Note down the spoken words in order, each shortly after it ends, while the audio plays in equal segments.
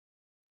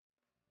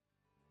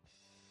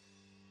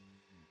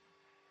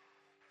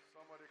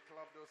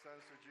clap those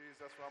hands to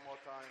Jesus one more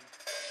time.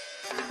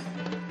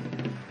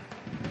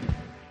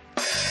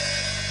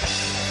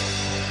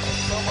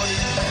 Somebody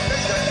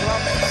take that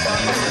clap and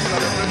stand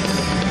up and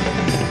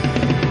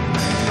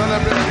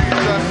celebrate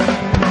Jesus.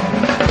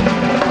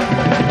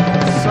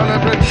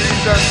 Celebrate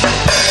Jesus.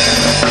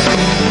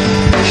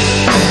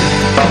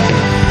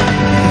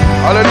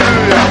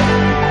 Hallelujah.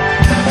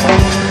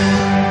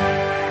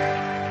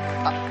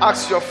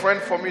 Ask your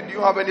friend for me, do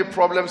you have any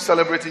problem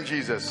celebrating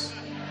Jesus?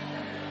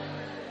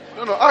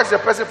 No, ask the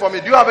person for me,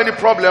 do you have any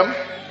problem?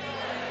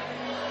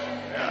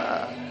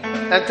 Yeah.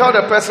 And tell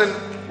the person,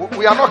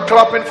 we are not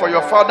clapping for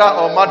your father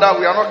or mother.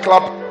 We are not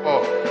clapping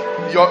for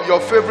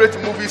your favorite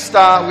movie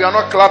star. We are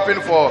not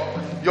clapping for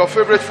your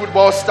favorite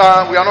football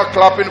star. We are not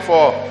clapping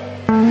for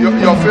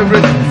your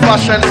favorite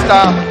fashion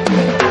star.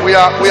 We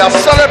are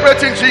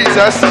celebrating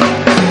Jesus.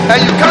 And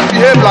you can't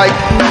behave like,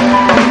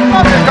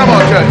 okay, come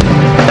on, church.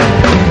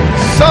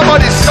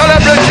 Somebody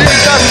celebrate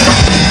Jesus.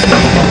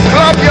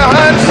 Clap your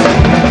hands.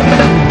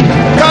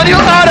 Can you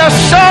add a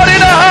shout in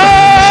the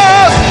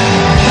house?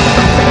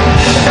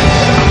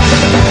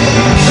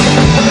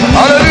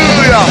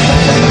 Hallelujah.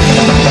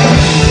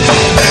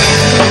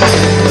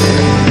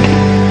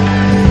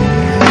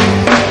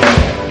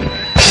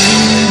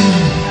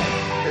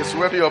 It's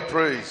worthy of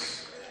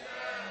praise.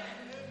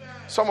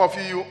 Some of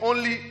you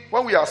only,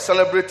 when we are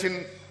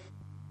celebrating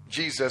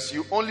Jesus,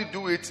 you only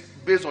do it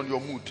based on your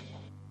mood.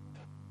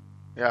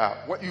 Yeah,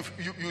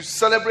 you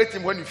celebrate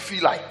him when you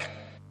feel like.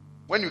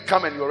 When you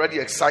come and you're already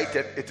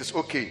excited, it is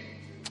okay.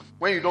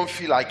 When you don't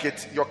feel like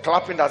it, your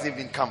clapping doesn't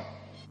even come.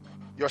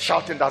 Your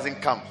shouting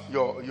doesn't come.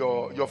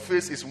 Your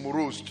face is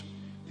morosed.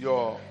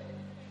 Then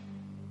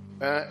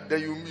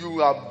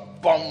you are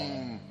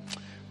bomb.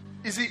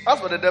 You see, as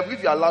for the devil,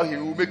 if you allow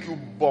him, he will make you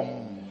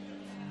bomb.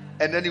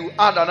 And then he will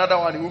add another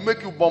one. He will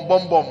make you bomb.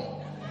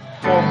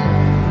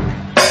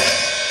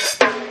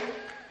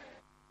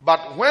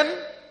 But when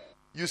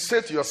you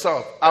say to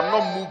yourself, I'm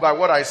not moved by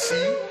what I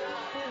see,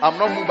 I'm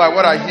not moved by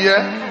what I hear,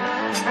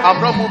 I'm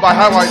not moved by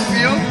how I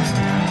feel,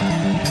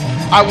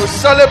 I will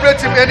celebrate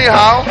him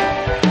anyhow.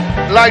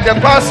 Like the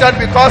pastor said,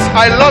 because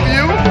I love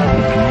you,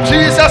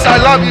 Jesus, I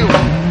love you.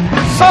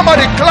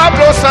 Somebody clap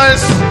those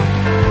hands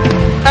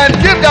and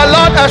give the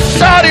Lord a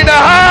shout in the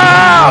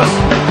house.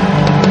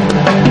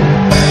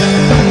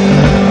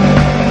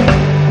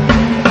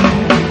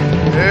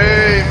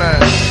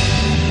 Amen.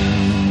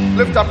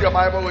 Lift up your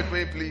Bible with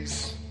me,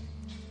 please.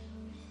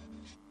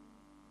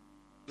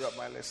 You have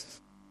my list.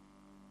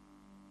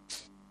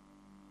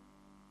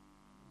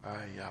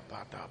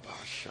 Ayabadaba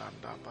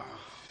Shandaba.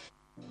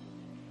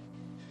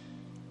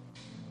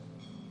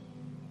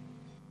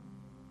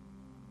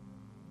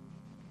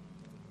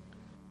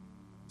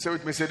 Say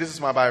with me, say, this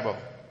is my Bible.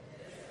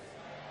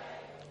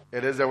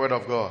 It is the word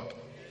of God.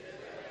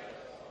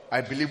 I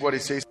believe what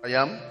it says I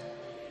am.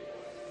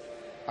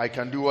 I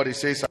can do what it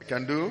says I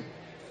can do.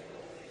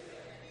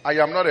 I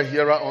am not a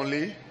hearer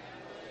only.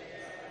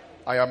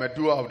 I am a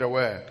doer of the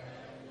word.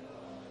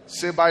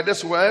 Say, by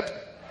this word,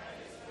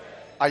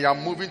 I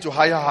am moving to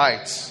higher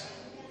heights.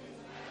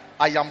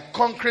 I am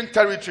conquering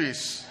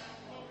territories.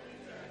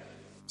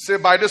 Say,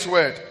 by this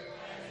word,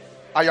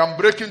 I am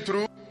breaking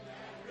through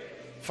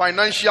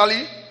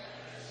financially,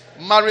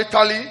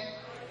 maritally,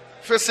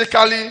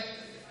 physically,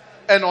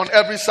 and on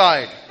every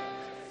side.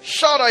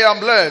 Shout, I am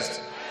blessed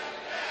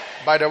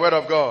by the word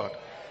of God.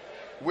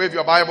 Wave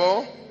your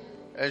Bible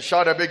and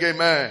shout a big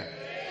amen.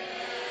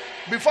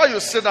 Before you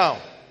sit down,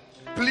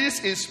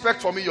 please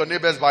inspect for me your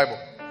neighbor's Bible.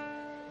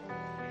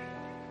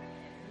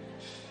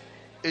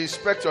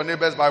 Inspect your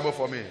neighbor's Bible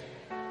for me.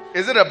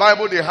 Is it a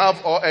Bible they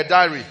have or a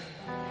diary?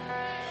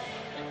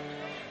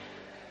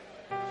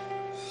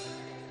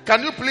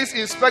 Can you please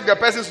inspect the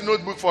person's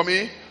notebook for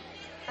me?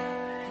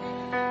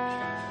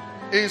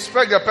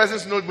 Inspect the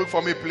person's notebook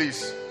for me,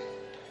 please.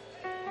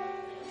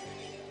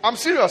 I'm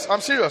serious.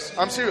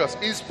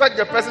 Inspect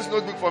the person's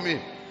notebook for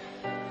me.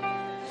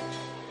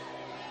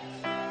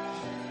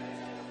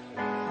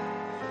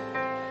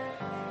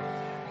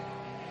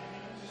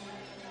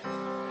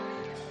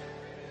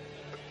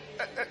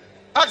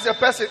 Ask the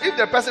person, if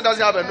the person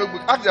doesn't have a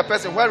notebook, ask the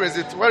person, where is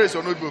it? Where is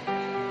your notebook?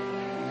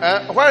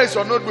 Where is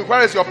your notebook?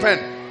 Where is your pen?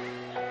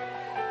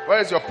 Where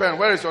is your pen?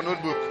 Where is your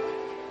notebook?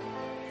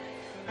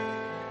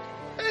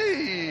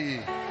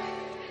 Hey,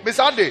 Miss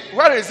Ade,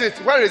 where is it?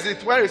 Where is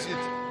it? Where is it?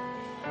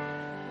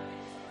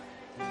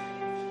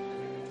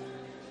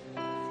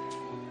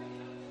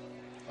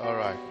 All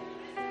right.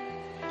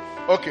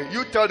 Okay,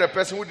 you tell the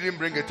person who didn't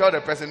bring it, tell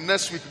the person,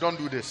 next week, don't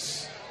do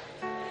this.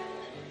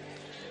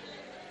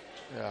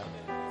 Yeah.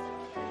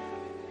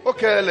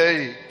 Okay,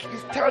 LA,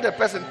 tell the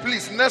person,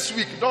 please, next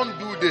week, don't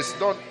do this.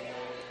 Don't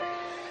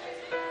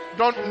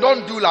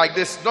do like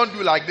this. Don't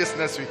do like this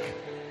next week.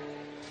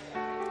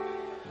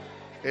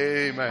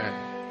 Amen.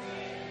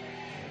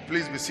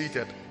 Please be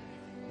seated.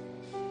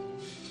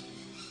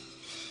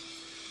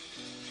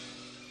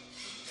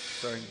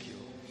 Thank you.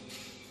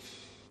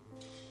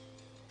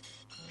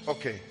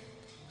 Okay.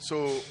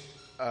 So,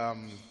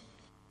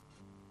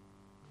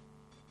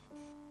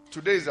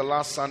 Today is the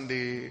last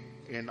Sunday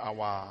in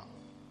our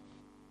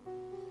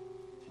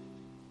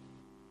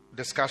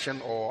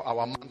discussion or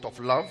our month of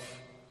love,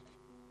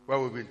 where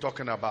we've been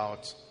talking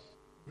about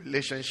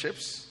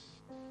relationships,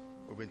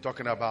 we've been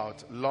talking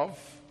about love,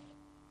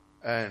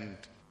 and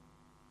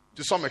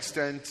to some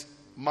extent,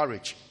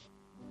 marriage.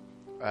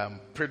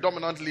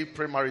 Predominantly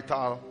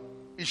premarital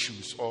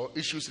issues or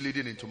issues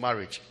leading into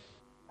marriage.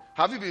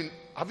 Have you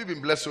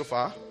been blessed so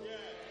far?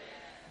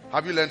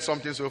 Have you learned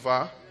something so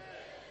far?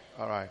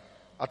 All right.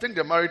 I think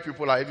the married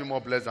people are even more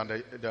blessed than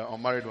the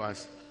unmarried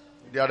ones.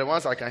 They are the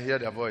ones I can hear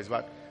their voice.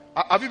 But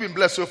have you been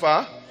blessed so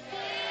far?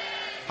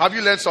 Have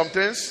you learned some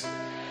things?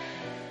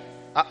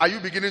 Are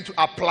you beginning to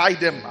apply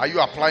them? Are you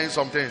applying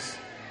some things?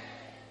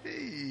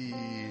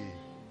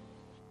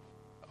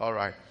 All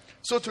right.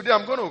 So today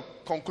I'm going to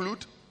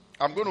conclude.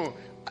 I don't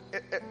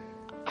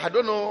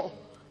know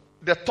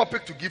the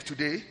topic to give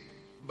today,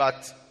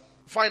 but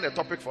find a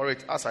topic for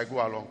it as I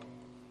go along.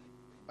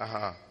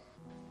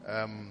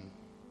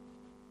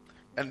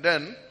 And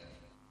then,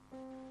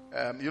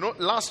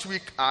 last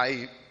week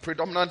I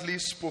predominantly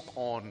spoke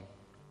on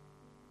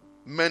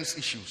men's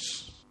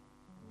issues.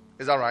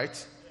 Is that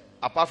right?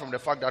 Apart from the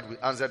fact that we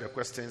answered the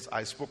questions,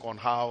 I spoke on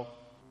how,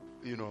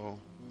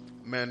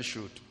 men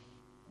should.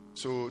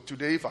 So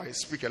today, if I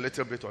speak a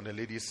little bit on the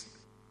ladies,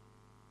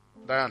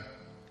 Diane,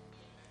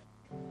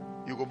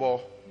 you go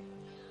ball.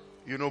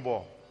 You know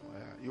ball.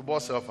 You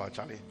ball self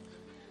actually.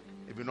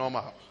 It be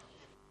normal.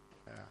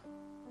 Yeah.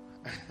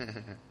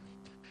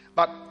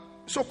 But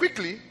so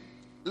quickly,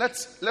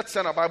 let's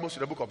turn our Bibles to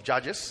the book of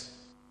Judges.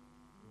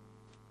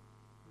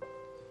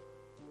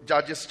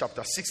 Judges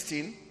chapter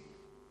 16.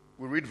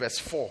 We read verse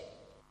 4.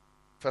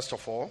 First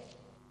of all,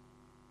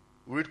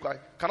 we read quite.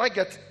 Can I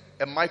get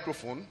a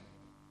microphone?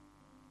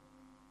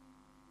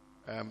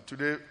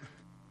 Today,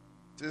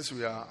 since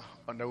we are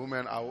on the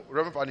women,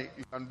 Reverend Pani,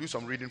 you can do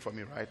some reading for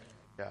me, right?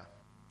 Yeah.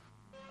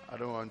 I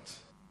don't want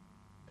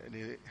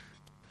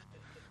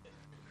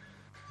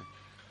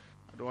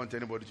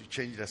anybody to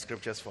change the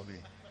scriptures for me.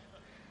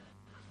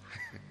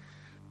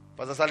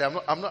 Pastor Sally,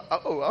 I'm not.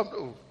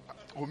 Oh,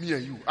 me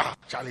and you.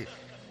 Charlie.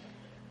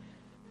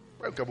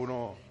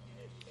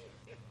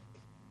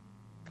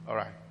 All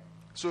right.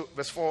 So,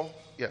 verse 4,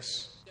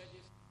 yes.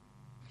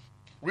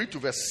 Read to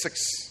verse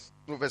 6.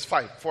 No, verse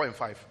 5, 4 and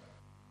 5.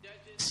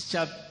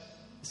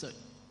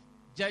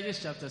 Judges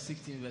chapter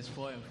 16, verse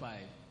 4 and 5.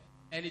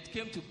 And it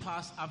came to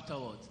pass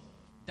afterwards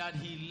that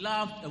he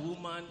loved a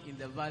woman in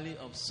the valley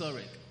of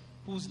Sorek,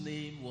 whose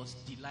name was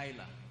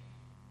Delilah.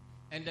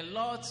 And the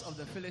lords of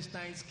the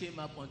Philistines came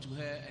up unto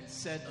her and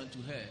said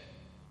unto her,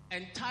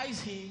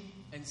 Entice him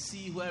and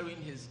see wherein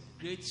his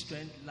great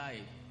strength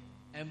lieth,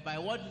 and by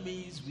what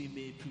means we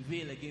may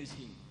prevail against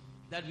him,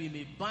 that we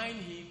may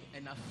bind him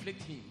and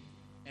afflict him,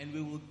 and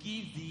we will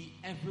give thee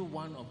every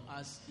one of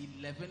us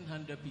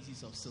 1,100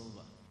 pieces of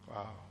silver.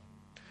 Wow.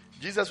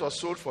 Jesus was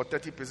sold for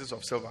 30 pieces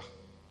of silver.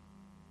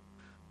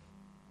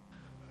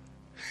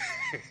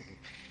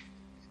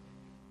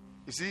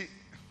 You see,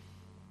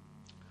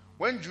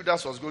 when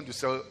Judas was going to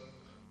sell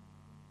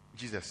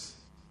Jesus,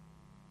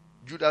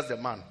 Judas the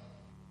man,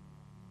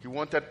 he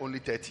wanted only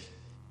 30.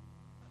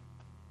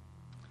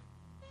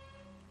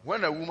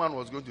 When a woman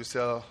was going to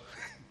sell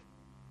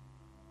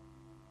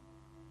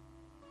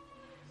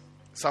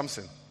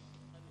Samson,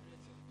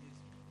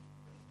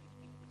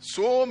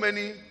 so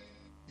many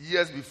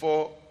years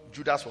before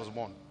Judas was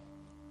born,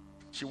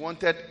 she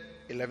wanted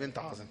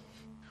 11,000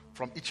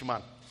 from each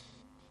man.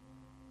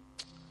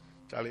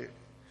 Charlie,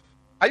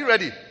 are you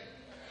ready?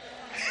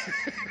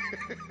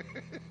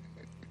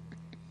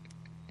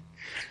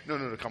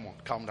 No, come on,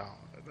 calm down.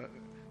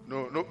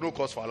 No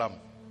cause for alarm.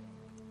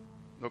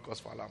 No cause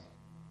for alarm.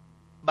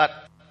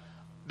 But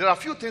there are a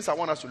few things I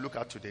want us to look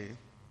at today.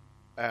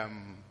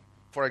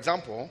 For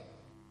example,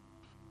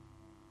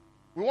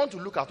 we want to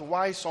look at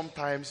why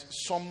sometimes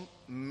some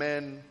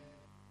men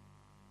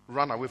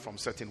run away from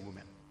certain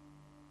women.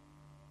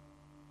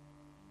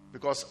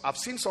 Because I've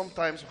seen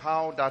sometimes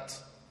how that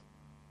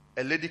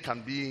a lady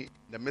can be in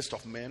the midst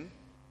of men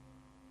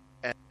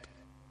and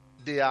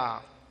they are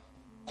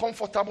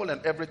comfortable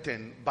and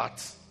everything,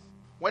 but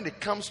when it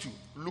comes to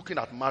looking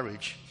at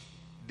marriage,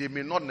 they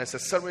may not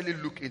necessarily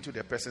look into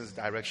the person's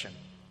direction.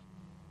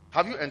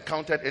 Have you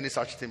encountered any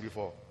such thing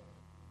before?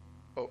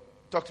 Oh,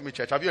 talk to me,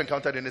 church. Have you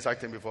encountered any such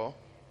thing before?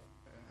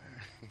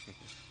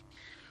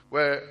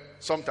 Where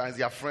sometimes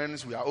they are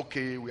friends, we are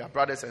okay, we are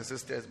brothers and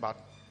sisters, but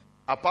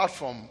apart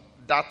from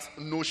that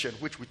notion,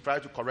 which we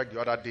tried to correct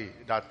the other day,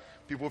 that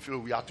people feel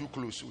we are too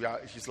close,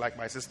 she's like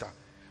my sister.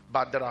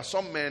 But there are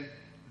some men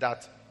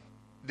that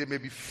they may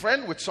be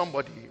friends with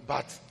somebody,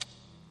 but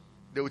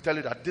they will tell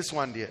you that this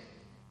one there,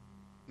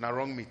 now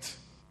wrong meat.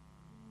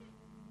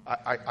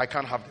 I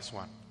can't have this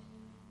one.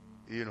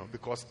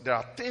 Because there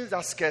are things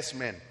that scares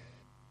men.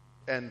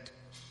 And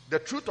the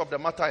truth of the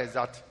matter is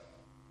that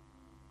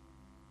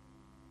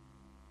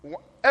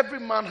every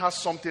man has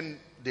something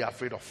they are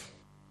afraid of.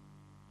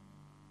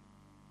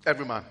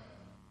 Every man.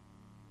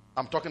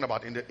 I'm talking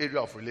about in the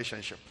area of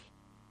relationship.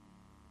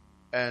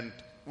 And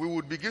we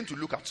would begin to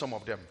look at some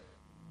of them.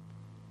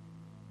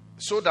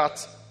 So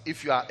that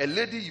if you are a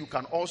lady, you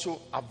can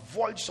also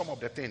avoid some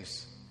of the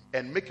things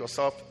and make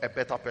yourself a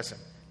better person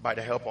by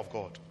the help of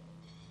God.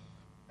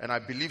 And I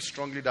believe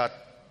strongly that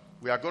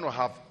we are going to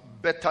have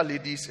better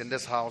ladies in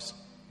this house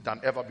than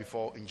ever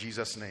before in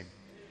Jesus' name.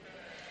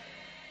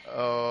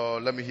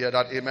 Let me hear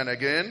that amen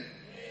again.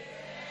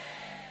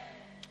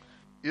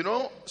 You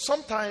know,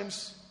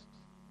 sometimes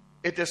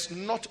it is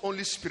not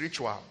only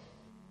spiritual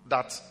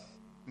that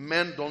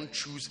men don't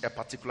choose a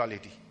particular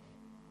lady.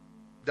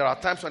 There are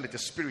times when it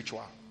is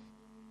spiritual.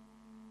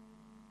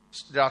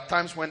 There are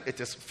times when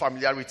it is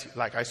familiarity,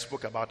 like I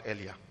spoke about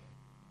earlier.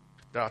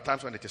 There are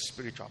times when it is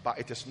spiritual, but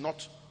it is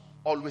not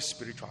always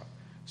spiritual.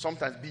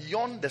 Sometimes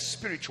beyond the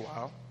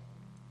spiritual,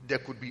 there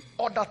could be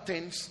other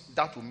things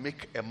that will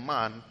make a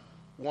man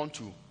want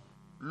to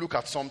look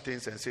at some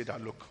things and say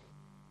that, look,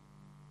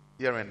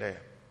 here and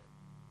there.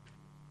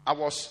 I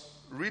was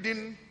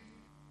reading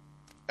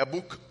a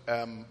book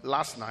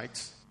last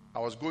night. I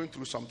was going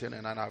through something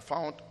and then I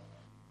found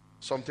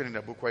something in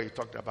the book where he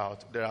talked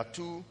about there are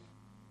two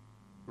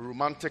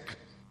romantic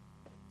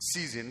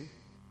seasons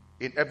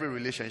in every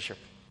relationship.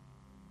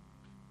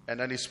 And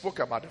then he spoke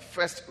about the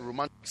first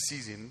romantic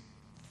season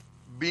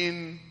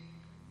being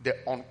the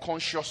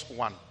unconscious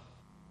one.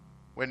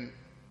 When,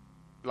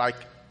 like,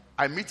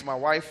 I meet my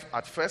wife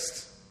at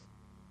first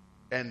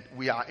and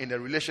we are in a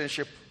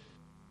relationship,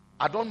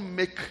 I don't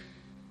make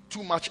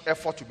too much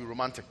effort to be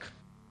romantic.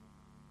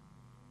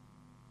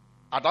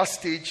 At that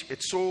stage,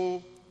 it's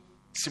so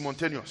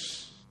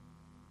simultaneous.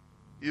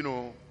 You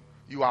know,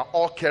 you are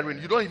all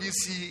caring. You don't even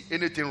see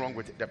anything wrong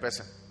with the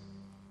person.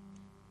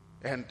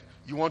 And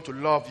you want to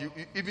love. You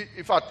even,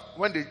 in fact,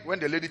 when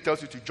the lady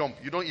tells you to jump,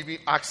 you don't even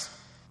ask,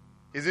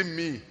 is it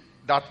me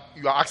that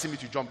you are asking me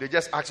to jump? They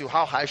just ask you,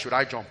 how high should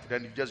I jump?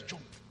 Then you just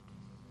jump.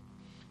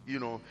 You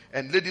know,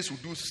 and ladies will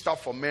do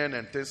stuff for men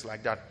and things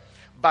like that.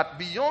 But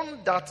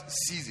beyond that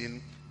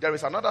season, there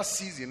is another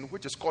season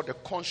which is called the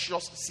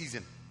conscious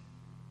season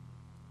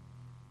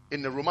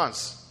in the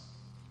romance.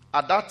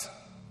 At that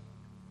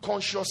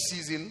conscious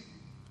season,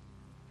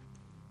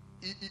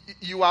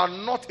 you are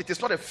not, it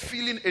is not a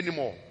feeling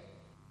anymore.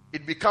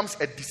 It becomes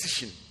a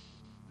decision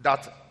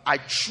that I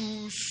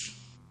choose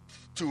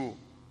to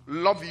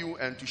love you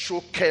and to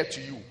show care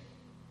to you.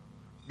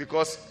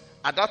 Because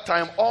at that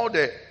time, all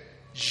the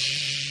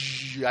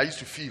I used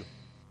to feel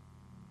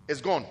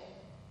is gone.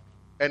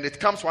 And it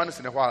comes once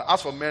in a while.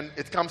 As for men,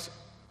 it comes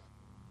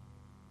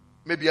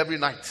maybe every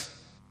night.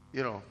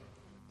 You know.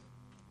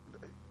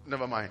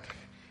 Never mind.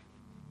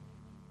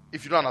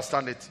 If you don't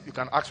understand it, you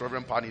can ask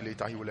Reverend Pani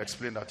later. He will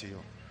explain that to you.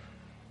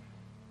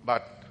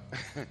 But,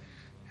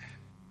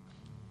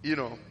 you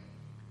know.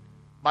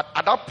 But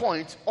at that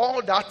point,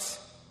 all that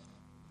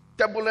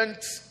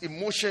turbulent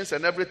emotions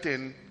and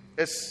everything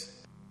is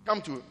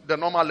come to the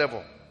normal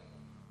level.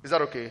 Is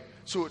that okay?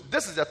 So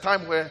this is the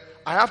time where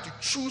I have to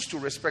choose to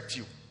respect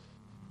you.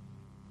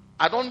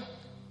 I don't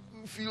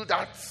feel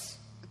that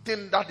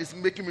thing that is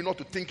making me not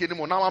to think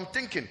anymore. Now I'm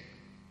thinking.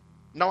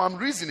 Now I'm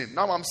reasoning.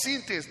 Now I'm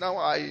seeing things. Now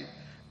I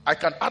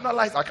can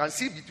analyze. I can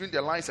see between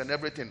the lines and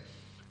everything.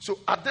 So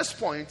at this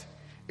point,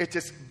 it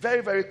is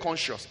very, very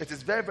conscious. It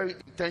is very, very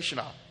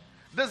intentional.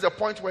 This is the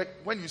point where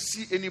when you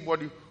see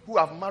anybody who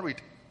have married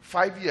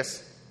 5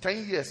 years,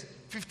 10 years,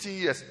 15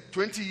 years,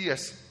 20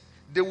 years,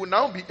 they will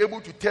now be able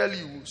to tell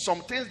you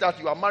some things that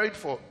you are married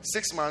for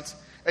 6 months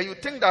and you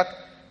think that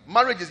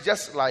marriage is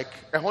just like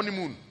a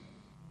honeymoon.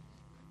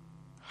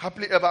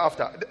 Happily ever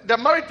after. The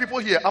married people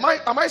here, am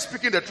I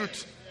speaking the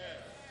truth?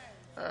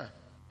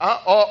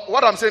 Or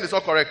what I'm saying is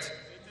not correct?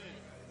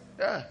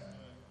 Yeah.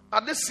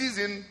 At this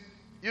season,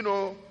 you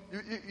know,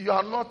 you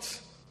are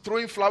not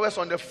throwing flowers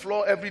on the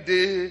floor every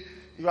day.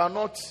 You are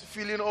not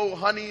feeling, oh,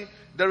 honey,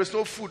 there is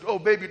no food. Oh,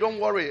 baby, don't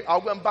worry.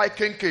 I'll go and buy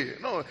kenke.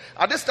 No.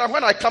 At this time,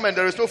 when I come and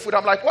there is no food,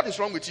 I'm like, what is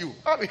wrong with you?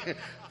 I mean,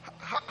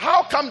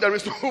 how come there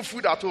is no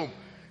food at home?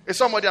 Is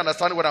somebody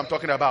understanding what I'm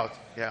talking about?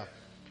 Yeah.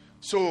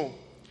 So,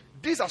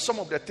 these are some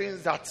of the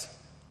things that,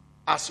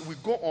 as we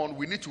go on,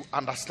 we need to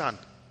understand.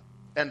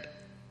 And,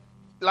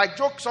 like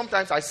joke,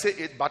 sometimes I say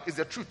it, but it's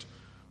the truth.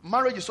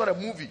 Marriage is not a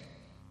movie.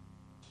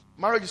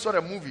 Marriage is not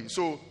a movie.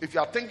 So, if you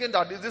are thinking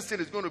that this thing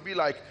is going to be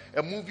like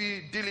a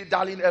movie,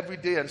 dilly-dallying every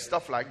day and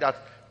stuff like that,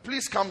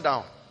 please calm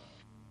down.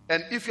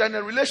 And if you're in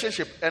a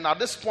relationship, and at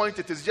this point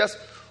it is just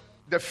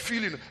the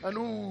feeling, and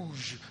ooh,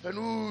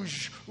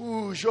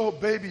 oh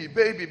baby,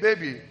 baby,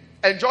 baby.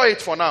 Enjoy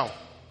it for now.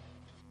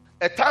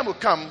 A time will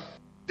come,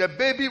 the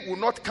baby will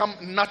not come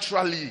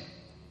naturally.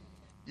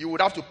 You would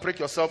have to prick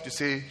yourself to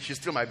say, she's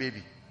still my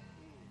baby.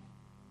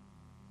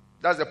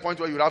 That's the point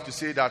where you would have to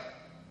say that.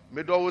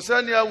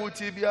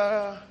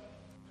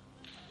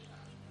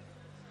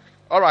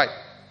 All right.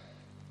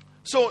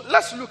 So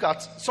let's look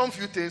at some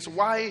few things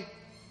why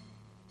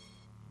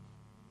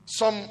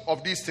some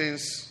of these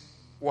things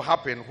will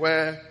happen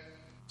where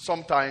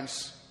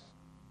sometimes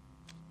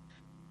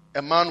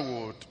a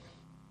man would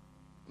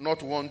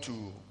not want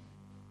to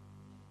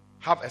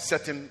have a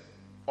certain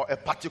or a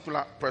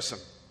particular person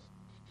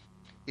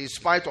in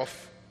spite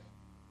of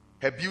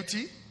her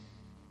beauty.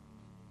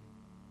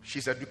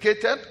 She's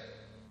educated,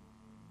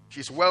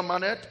 She's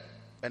well-mannered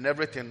and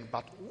everything.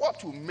 But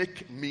what will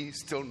make me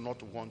still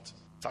not want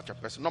such a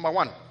person? Number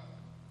one,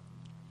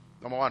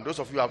 those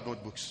of you who have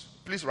notebooks,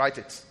 please write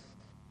it.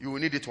 You will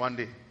need it one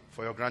day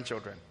for your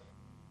grandchildren.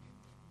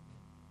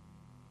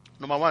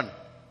 Number one,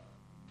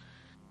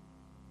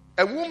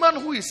 a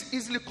woman who is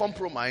easily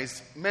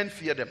compromised, men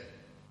fear them.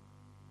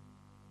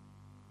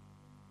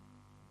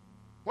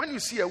 When you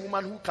see a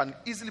woman who can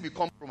easily be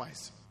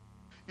compromised,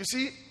 you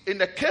see, in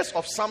the case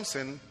of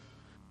Samson,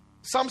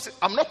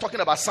 I'm not talking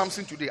about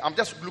Samson today. I'm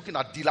just looking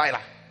at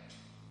Delilah.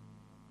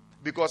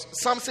 Because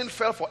Samson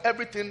fell for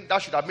everything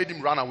that should have made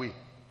him run away.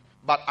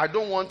 But I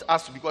don't want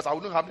us to, because I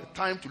wouldn't have the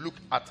time to look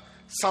at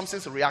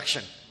Samson's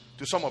reaction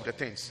to some of the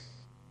things.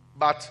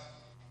 But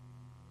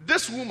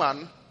this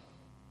woman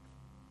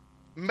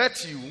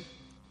met you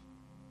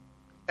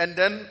and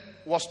then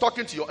was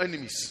talking to your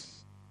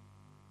enemies.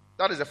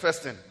 That is the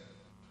first thing.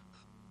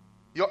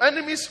 Your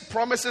enemies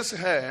promises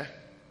her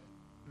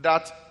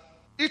that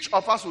each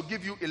of us will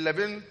give you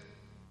 11,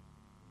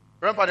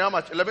 remember how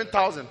much?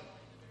 11,000.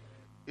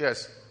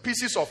 Yes,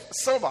 pieces of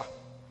silver.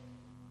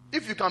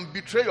 If you can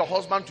betray your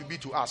husband to be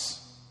to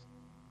us.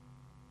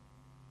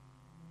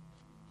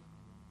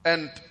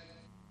 And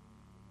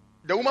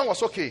the woman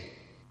was okay.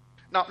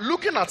 Now,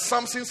 looking at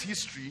Samson's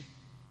history,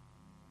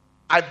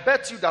 I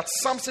bet you that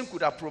Samson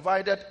could have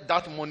provided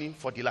that money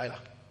for Delilah.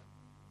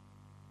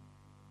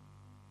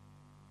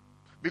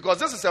 Because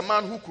this is a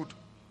man who could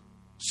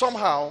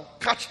somehow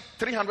catch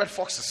 300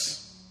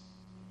 foxes.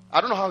 I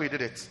don't know how he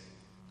did it.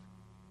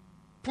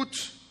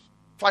 Put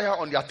fire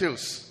on their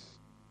tails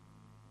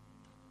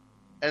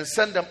and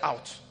send them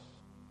out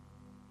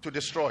to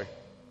destroy.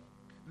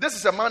 This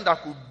is a man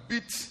that could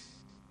beat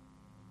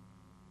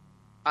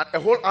a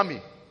whole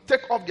army,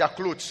 take off their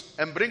clothes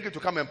and bring it to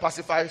come and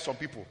pacify some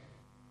people.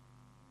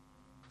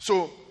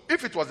 So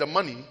if it was the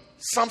money,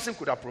 Samson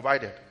could have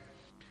provided.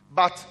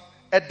 But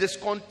a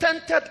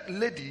discontented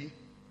lady,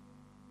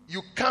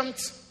 you can't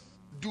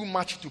do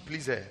much to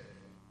please her.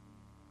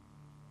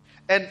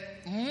 And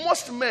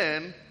most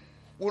men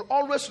will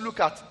always look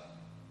at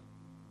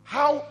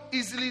how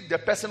easily the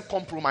person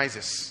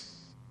compromises.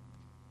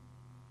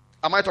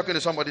 Am I talking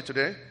to somebody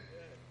today?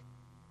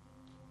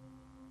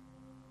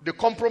 They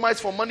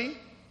compromise for money,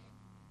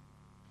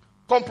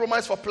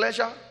 compromise for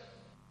pleasure,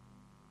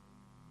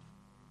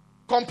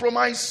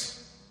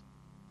 compromise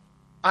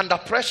under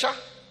pressure,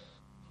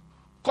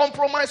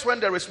 compromise when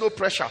there is no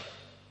pressure.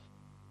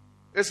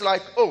 It's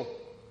like, oh,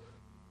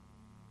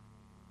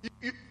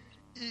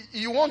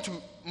 you want to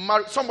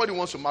marry, somebody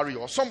wants to marry you,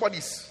 or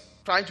somebody's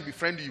trying to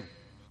befriend you.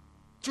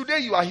 Today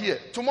you are here,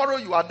 tomorrow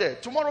you are there,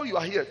 tomorrow you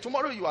are here,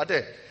 tomorrow you are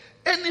there.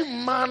 Any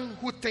man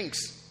who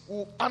thinks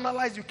will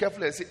analyze you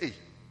carefully and say, hey,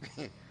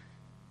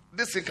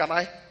 this thing can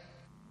I?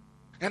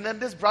 And then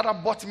this brother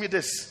bought me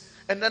this,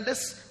 and then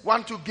this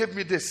one too gave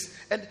me this,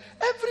 and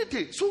every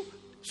day. So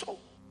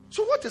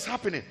what is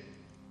happening?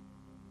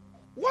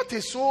 What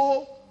is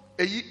so?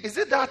 Is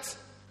it that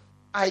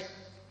and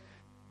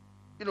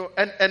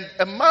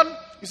a man,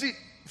 you see,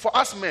 for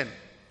us men,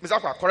 Ms.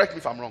 Aqua, correct me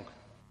if I'm wrong.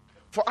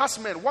 For us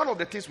men, one of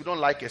the things we don't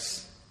like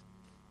is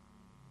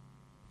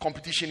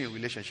competition in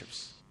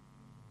relationships.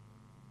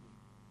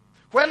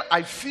 When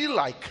I feel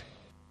like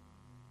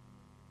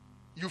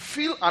you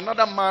feel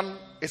another man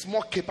is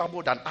more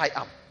capable than I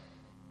am.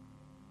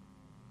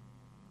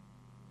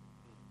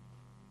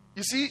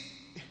 You see,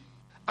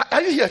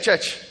 are you here,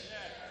 church?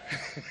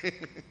 Yeah.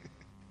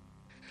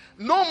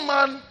 No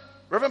man,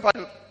 Reverend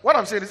Pardon, what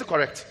I'm saying, is it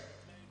correct?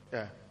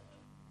 Yeah.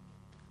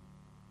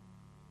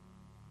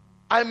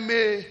 I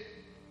may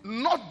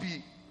not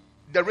be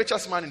the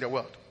richest man in the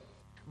world,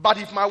 but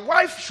if my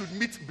wife should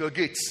meet Bill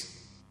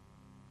Gates,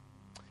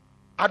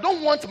 I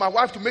don't want my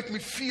wife to make me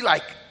feel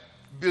like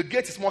Bill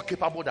Gates is more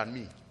capable than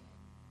me.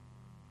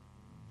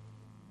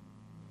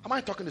 Am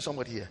I talking to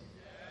somebody here?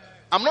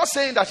 I'm not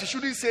saying that she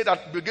shouldn't say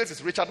that Bill Gates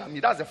is richer than me.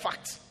 That's a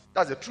fact.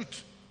 That's the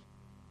truth.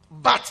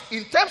 But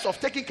in terms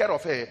of taking care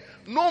of her,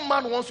 no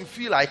man wants to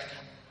feel like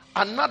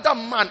another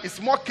man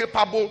is more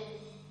capable.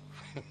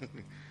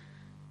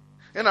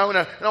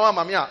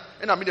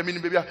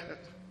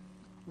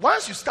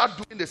 Once you start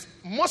doing this,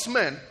 most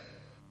men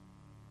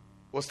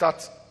will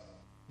start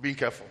being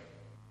careful.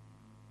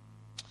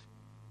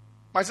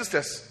 My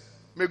sisters,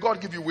 may God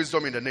give you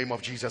wisdom in the name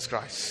of Jesus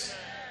Christ.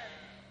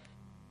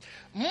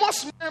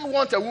 Most men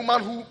want a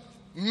woman who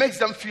makes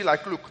them feel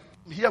like, look,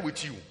 I'm here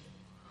with you.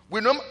 We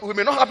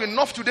may not have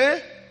enough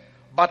today,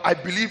 but I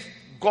believe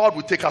God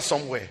will take us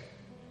somewhere.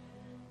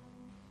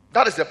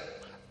 That is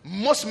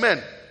most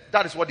men,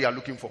 that is what they are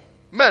looking for.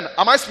 Men,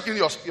 am I speaking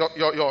your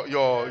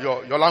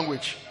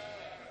language?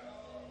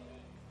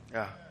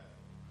 Yeah.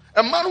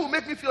 A man who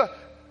make me feel like,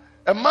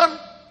 a man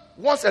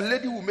wants a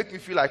lady who will make me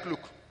feel like,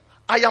 look,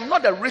 I am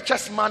not the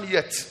richest man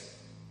yet,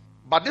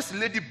 but this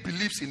lady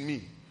believes in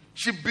me.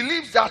 She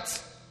believes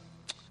that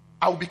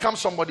I will become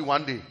somebody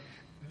one day.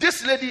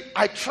 This lady,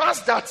 I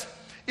trust that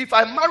if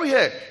I marry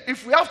her,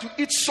 if we have to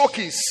eat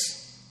soakings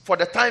for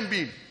the time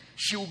being,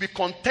 she will be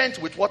content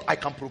with what I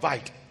can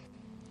provide.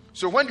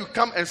 So when you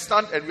come and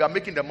stand and we are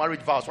making the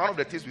marriage vows, one of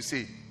the things we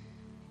say,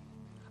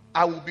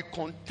 I will be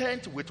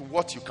content with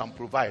what you can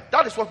provide.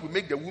 That is what will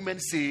make the women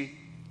say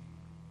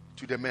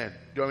to the men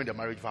during the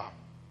marriage vow.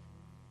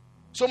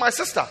 So my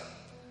sister,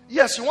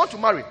 yes, you want to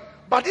marry,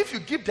 but if you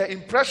give the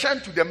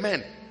impression to the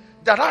men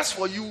that as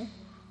for you,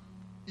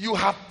 you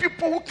have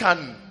people who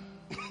can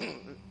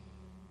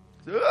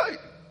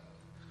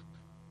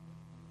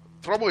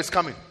trouble is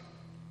coming.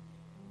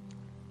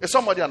 Is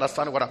somebody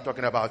understanding what I'm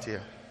talking about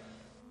here?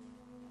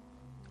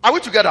 Are we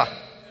together?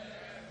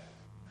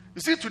 You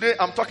see, today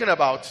I'm talking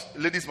about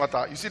ladies'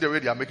 matter. You see the way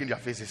they are making their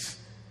faces.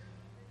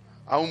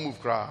 I won't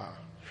move, cry.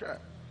 Sure.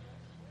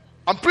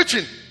 I'm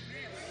preaching.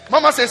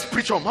 Mama says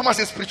preach on. Mama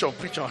says preach on.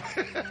 Preach on.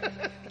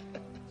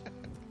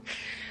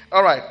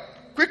 All right.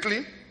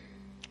 Quickly.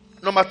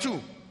 Number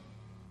 2.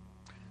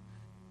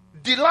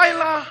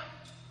 Delilah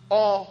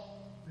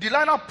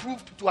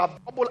proved to have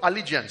double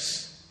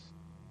allegiance.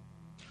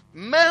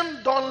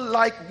 Men don't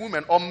like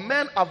women, or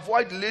men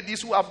avoid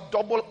ladies who have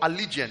double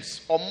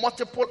allegiance or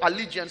multiple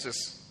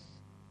allegiances.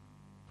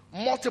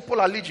 Multiple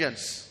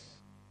allegiance.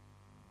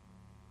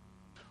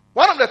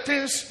 One of the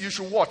things you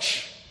should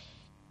watch,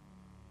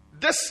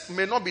 this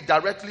may not be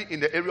directly in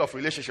the area of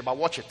relationship, but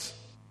watch it.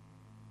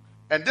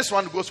 And this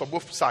one goes for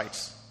both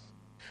sides.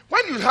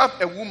 When you have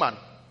a woman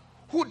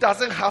who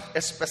doesn't have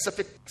a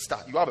specific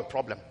star, you have a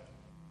problem.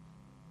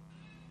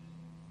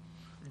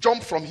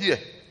 Jump from here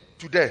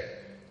to there,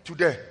 to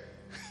there.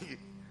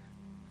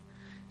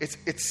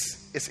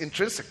 It's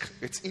intrinsic.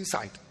 It's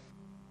inside.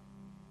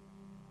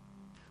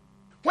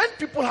 When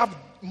people have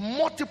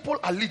multiple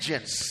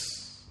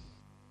allegiance,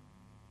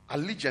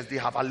 they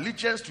have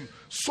allegiance to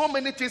so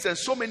many things and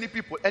so many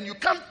people, and you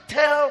can't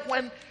tell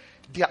when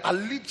their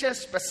allegiance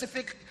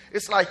specific.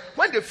 It's like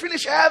when they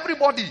finish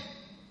everybody,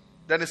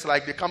 then it's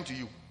like they come to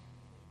you.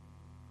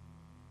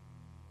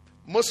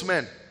 Most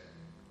men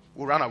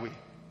will run away.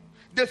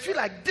 They feel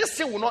like this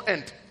thing will not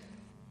end.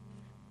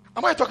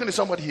 Am I talking to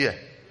somebody here?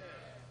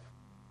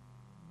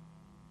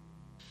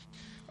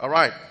 All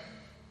right.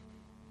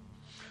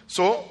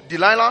 So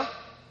Delilah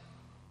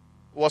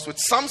was with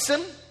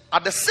Samson.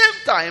 At the same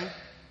time,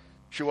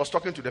 she was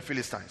talking to the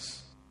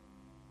Philistines.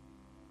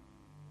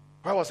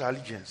 Where was her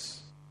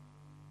allegiance?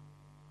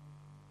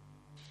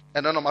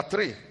 And then number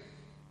 3.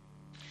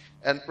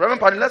 And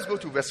Reverend Paddy, let's go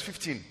to verse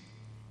 15.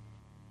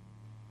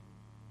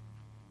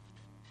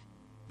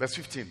 Verse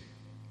 15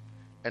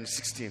 and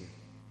 16.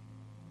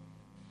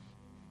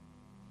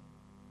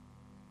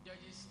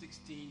 Judges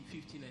 16,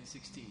 15 and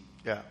 16.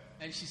 Yeah.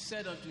 And she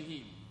said unto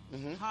him,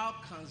 How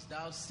canst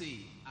thou say,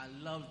 I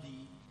love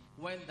thee,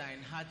 when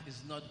thine heart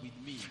is not with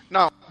me?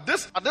 Now,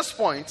 at this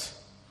point,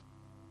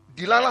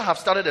 Delilah have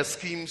started the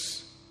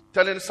schemes,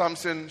 telling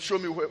Samson, show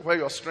me where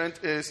your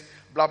strength is,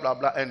 blah, blah,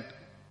 blah. And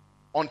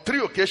on 3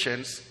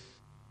 occasions,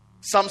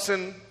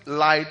 Samson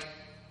lied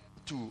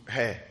to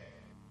her.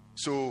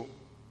 So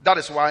that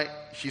is why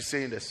she's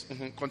saying this.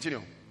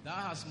 Continue. Thou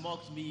hast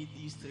mocked me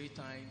these 3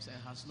 times, and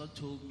hast not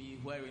told me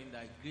wherein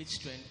thy great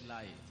strength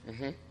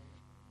lieth.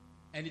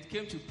 And it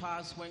came to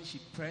pass, when she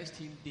pressed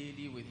him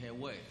daily with her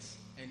words,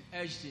 and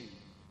urged him,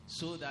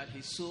 so that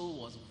his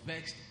soul was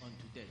vexed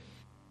unto death.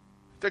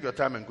 Take your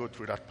time and go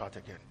through that part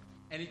again.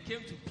 And it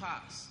came to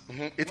pass.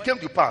 It came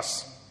to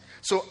pass.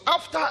 So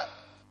after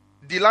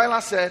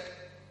Delilah said,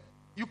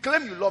 you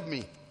claim you love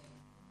me.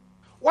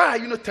 Why are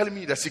you not telling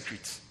me the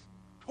secret?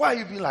 Why are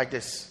you being like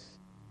this?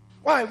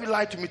 Why have you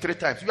lied to me 3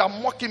 times? You are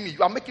mocking me.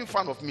 You are making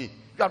fun of me.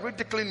 You are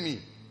ridiculing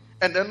me.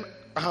 And then,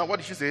 what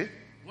did she say?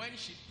 When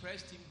she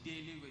pressed him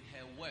daily with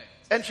her words.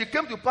 And she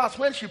came to pass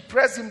when she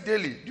pressed him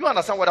daily. Do you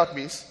understand what that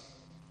means?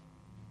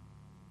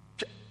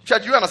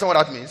 Church, do you understand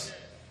what that means?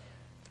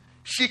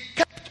 She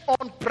kept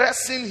on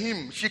pressing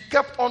him. She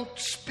kept on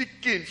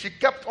speaking. She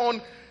kept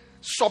on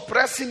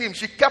suppressing him.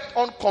 She kept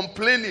on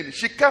complaining.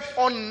 She kept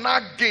on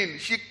nagging.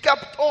 She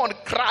kept on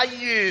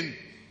crying.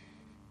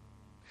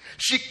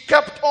 She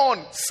kept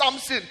on.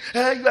 Samson,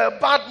 hey, you are a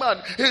bad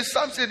man. Hey,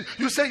 Samson,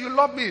 you say you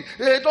love me.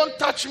 Hey, don't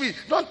touch me.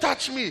 Don't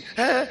touch me.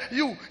 Hey,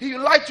 you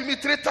lied to me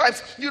 3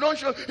 times. You don't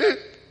show. Hey.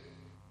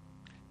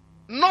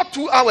 Not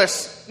 2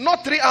 hours.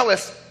 Not 3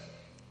 hours.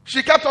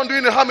 She kept on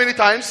doing it how many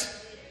times?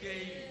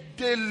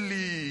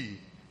 Daily.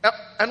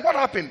 And what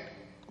happened?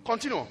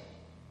 Continue.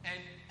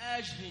 And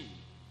urged him,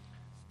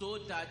 so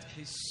that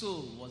his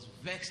soul was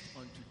vexed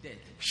unto death.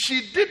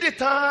 She did it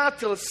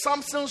till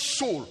Samson's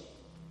soul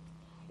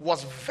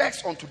was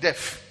vexed unto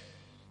death.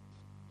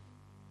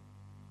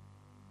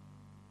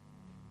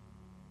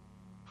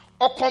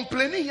 Or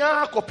complaining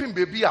ya kopim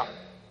baby a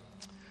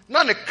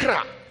na ne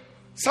kra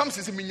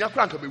Samson se minya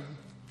kra nka bewu.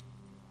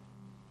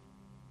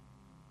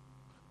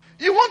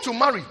 You want to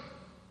marry.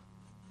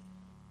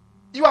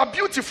 You are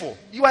beautiful.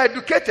 You are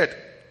educated.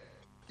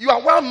 You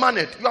are well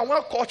mannered. You are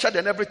well cultured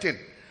and everything.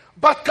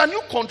 But can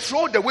you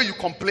control the way you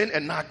complain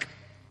and nag?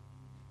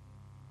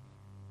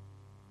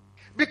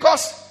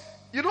 Because,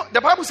 you know,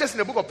 the Bible says in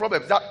the book of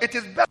Proverbs that it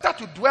is better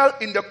to dwell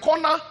in the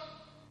corner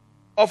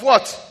of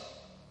what?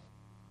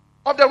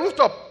 Of the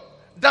rooftop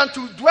than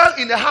to dwell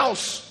in a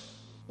house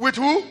with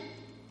who?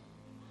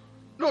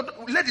 No,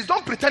 ladies,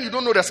 don't pretend you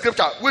don't know the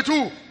scripture. With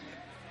who?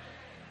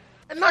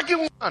 A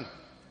nagging woman.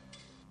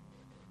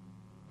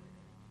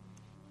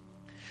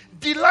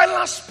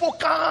 Delilah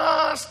spoke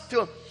us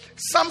till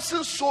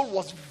Samson's soul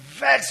was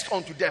vexed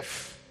unto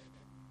death.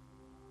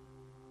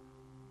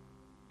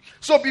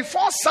 So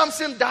before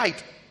Samson died,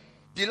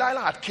 Delilah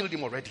had killed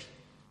him already.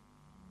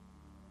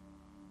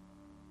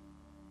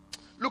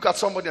 Look at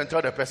somebody and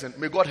tell the person,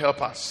 may God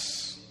help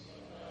us.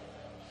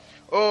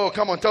 Oh,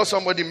 come on, tell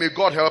somebody, may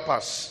God help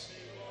us.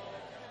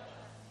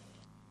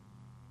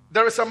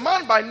 There is a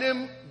man by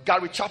name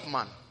Gary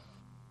Chapman.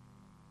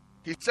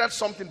 He said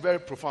something very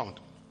profound.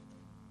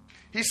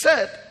 He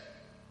said,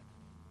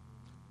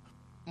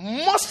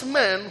 most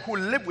men who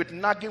live with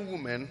nagging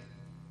women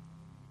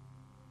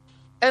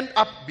end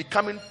up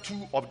becoming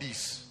two of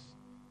these.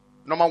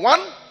 Number one,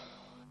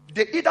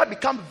 they either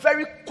become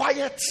very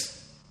quiet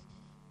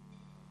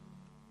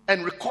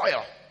and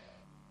recoil.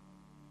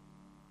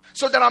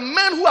 So there are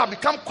men who have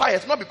become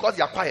quiet not because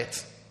they are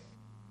quiet.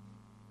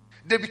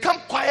 They become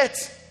quiet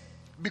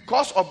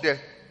because of the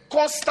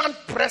constant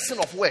pressing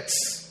of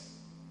words.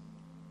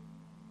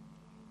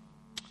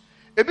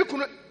 Let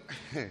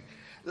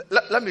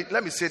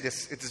me say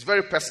this. It is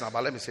very personal,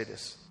 but let me say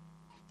this.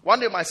 One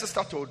day my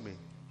sister told me,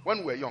 when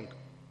we were young,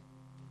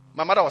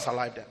 my mother was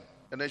alive then,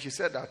 and then she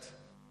said that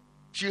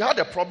she had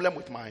a problem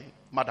with my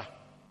mother.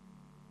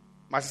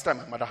 My sister and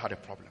my mother had a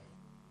problem.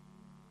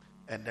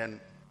 And then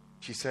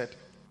she said,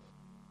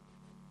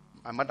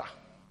 my mother,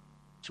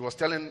 she was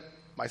telling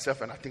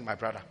myself and I think my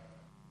brother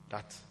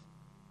that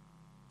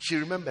she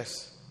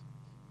remembers.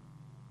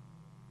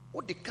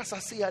 What the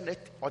casa say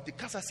or the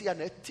casa say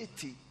an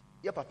titi,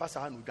 your papa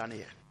sa anu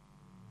gane.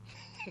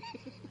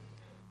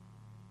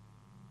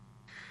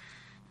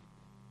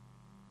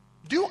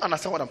 Do you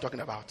understand what I'm talking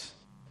about?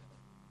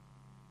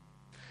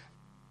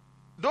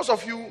 Those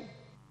of you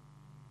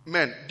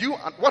men,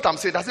 what I'm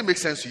saying, does it make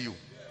sense to you?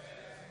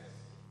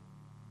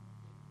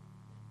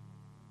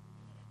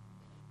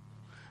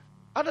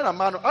 Other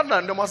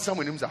than the master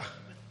someone names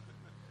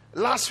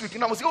last week,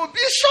 and I was saying, oh,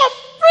 Bishop.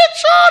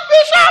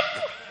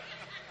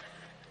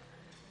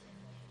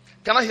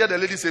 Can I hear the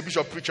lady say,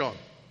 Bishop, preach on?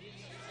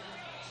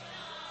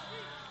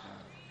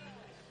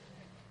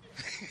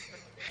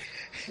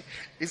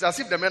 It's as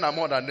if the men are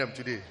more than them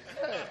today.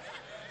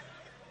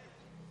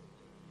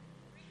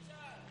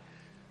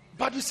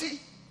 But you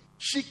see,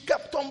 she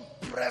kept on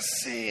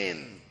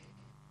pressing.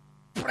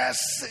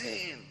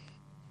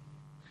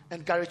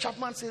 And Gary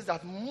Chapman says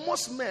that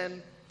most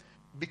men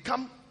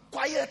become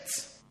quiet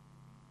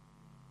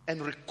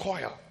and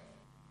recoil.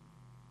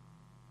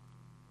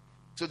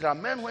 So there are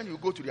men, when you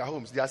go to their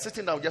homes, they are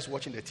sitting down just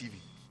watching the TV.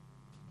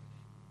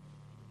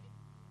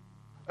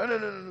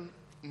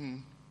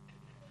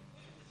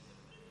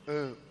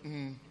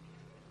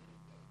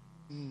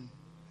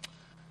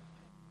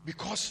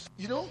 Because,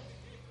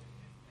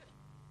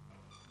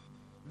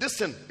 this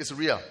thing is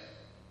real.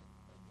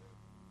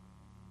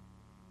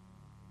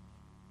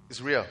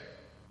 It's real.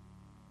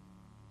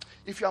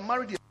 If you are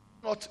married,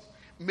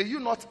 may you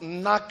not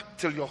nag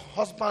till your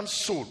husband's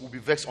soul will be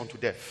vexed unto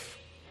death.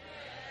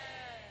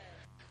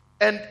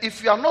 And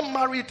if you are not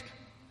married,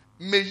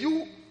 may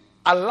you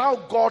allow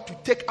God to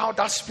take out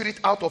that spirit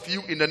out of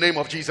you in the name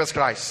of Jesus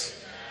Christ.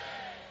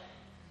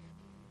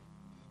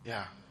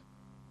 Yeah.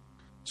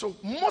 So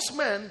most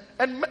men,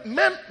 and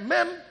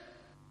men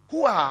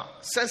who are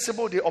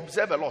sensible, they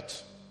observe a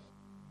lot.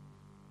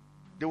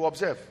 They will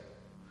observe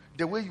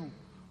the way you,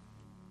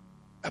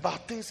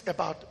 about things,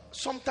 about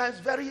sometimes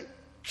very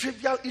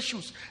trivial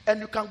issues, and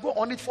you can go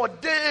on it for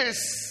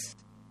days.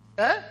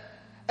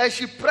 And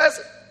she pressed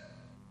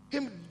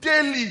him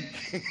daily.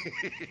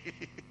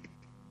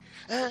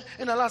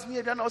 And I last me,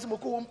 I was in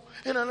Mokom,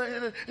 and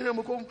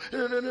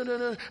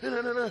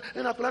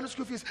I plan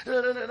school fees.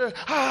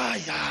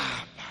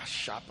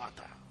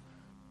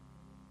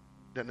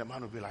 Then the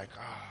man will be like,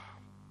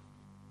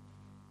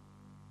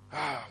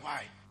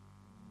 why?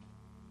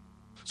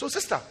 So,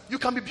 sister, you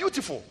can be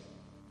beautiful,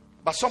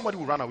 but somebody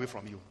will run away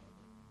from you.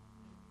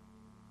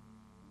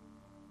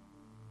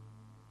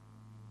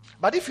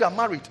 But if you are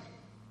married,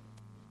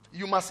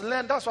 you must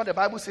learn. That's why the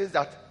Bible says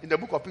that in the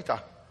book of Peter,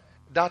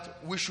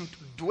 that we should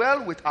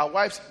dwell with our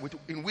wives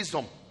in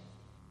wisdom.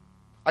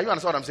 Are you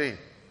understand what I'm saying?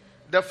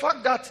 The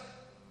fact that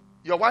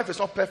your wife is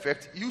not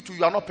perfect, you too,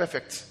 you are not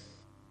perfect.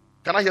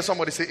 Can I hear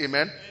somebody say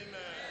amen? Amen.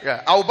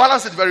 Yeah, I will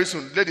balance it very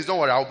soon. Ladies, don't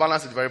worry, I will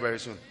balance it very, very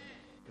soon.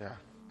 Yeah.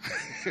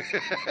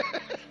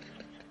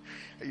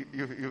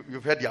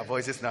 You've heard their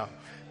voices now.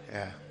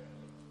 Yeah.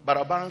 But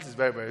I'll balance it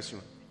very, very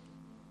soon.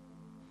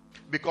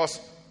 Because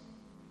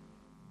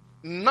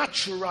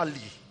naturally,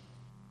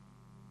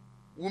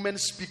 women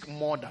speak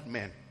more than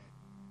men.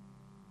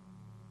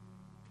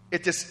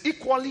 It is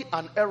equally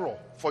an error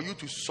for you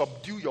to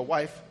subdue your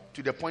wife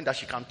to the point that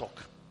she can't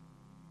talk.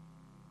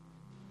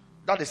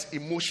 That is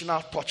emotional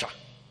torture.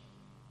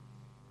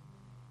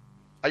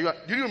 Do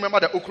you remember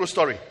the okra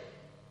story?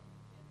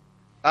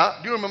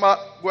 Do you remember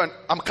when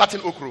I'm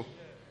cutting okra?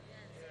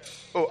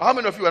 Oh, how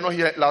many of you were not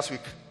here last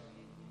week?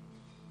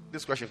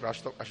 This question, I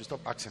should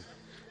stop asking.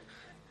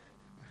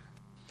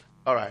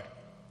 All right.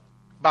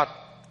 But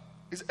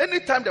It's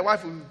anytime the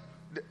wife will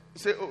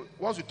say, oh,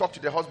 once you talk to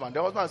the husband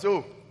will say,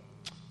 oh,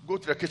 go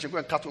to the kitchen, go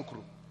and cut okra.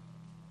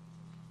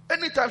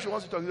 Anytime she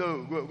wants to talk,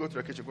 oh, go to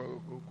the kitchen, go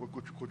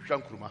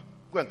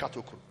and cut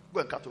okra. Go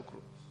and cut okra.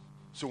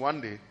 So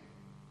one day,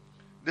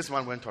 this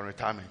man went on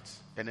retirement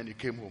and then he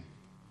came home.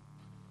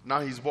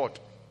 Now he's bored.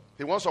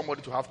 He wants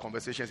somebody to have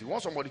conversations. He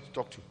wants somebody to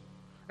talk to.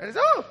 And he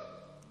said, oh,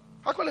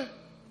 Hakole,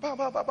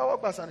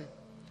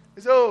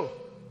 he said, oh,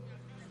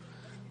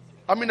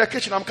 I'm in the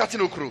kitchen, I'm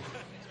cutting okra.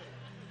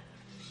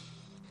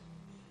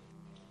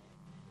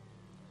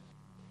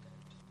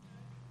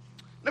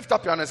 Lift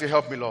up your hand and say,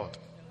 help me, Lord.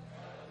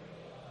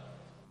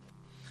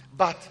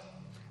 But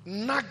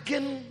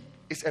nagging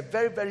is a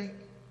very, very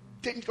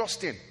dangerous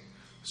thing.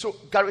 So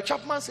Gary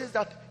Chapman says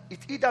that it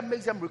either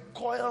makes them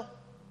recoil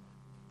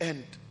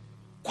and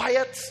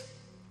quiet,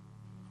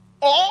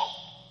 or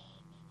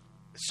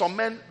some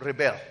men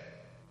rebel.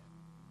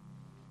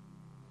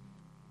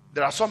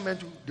 There are some men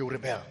who they will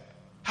rebel.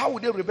 How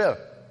would they rebel?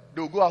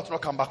 They will go out and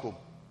not come back home.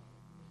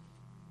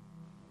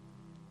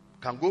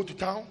 Can go to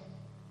town.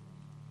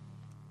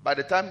 By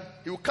the time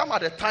he will come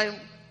at a time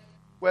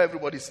where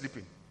everybody is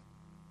sleeping.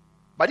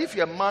 But if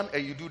you're a man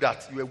and you do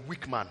that, you're a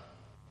weak man.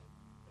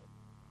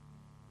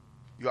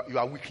 You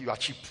are weak, you are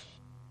cheap.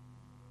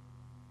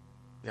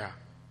 Yeah.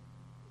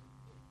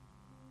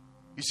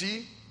 You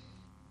see,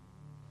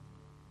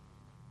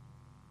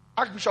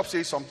 Archbishop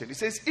says something. He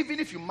says, even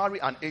if you marry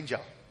an angel,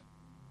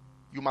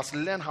 you must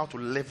learn how to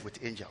live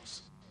with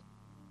angels.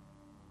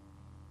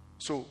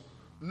 So,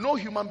 no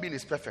human being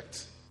is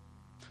perfect.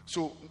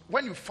 So,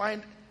 when you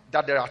find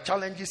that there are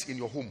challenges in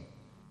your home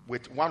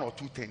with one or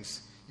two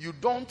things, you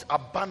don't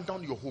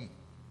abandon your home.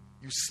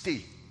 You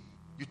stay.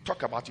 You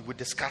talk about it. We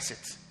discuss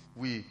it.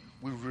 We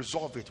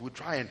resolve it. We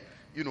try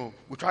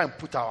and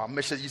put our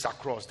messages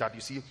across that,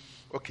 you see,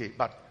 okay,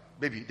 but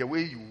baby, the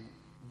way you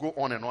go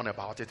on and on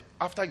about it,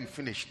 after you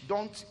finish,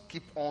 don't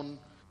keep on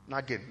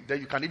nagging.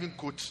 Then you can even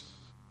quote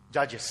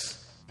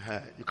Judges.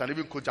 You can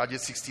even quote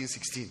Judges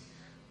 16:16.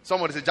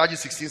 Somebody say Judges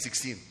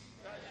 16:16.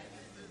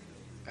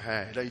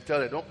 Then you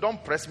tell her,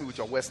 don't press me with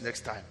your words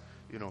next time.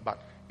 But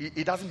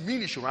it doesn't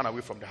mean you should run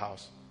away from the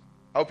house.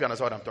 I hope you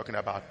understand what I'm talking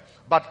about.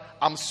 But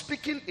I'm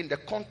speaking in the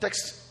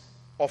context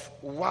of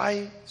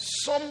why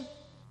some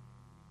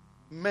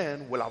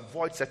men will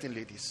avoid certain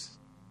ladies.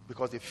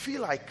 Because they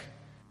feel like,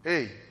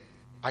 hey,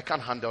 I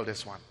can't handle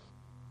this one.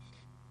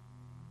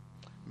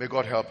 May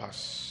God help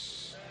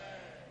us.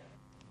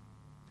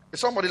 Is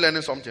somebody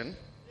learning something?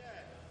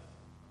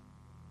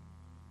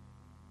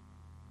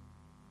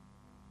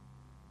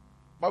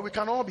 But we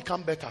can all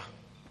become better.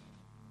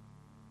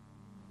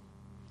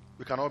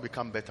 We can all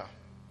become better.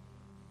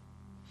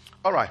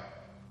 All right.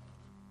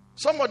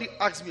 Somebody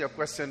asked me a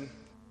question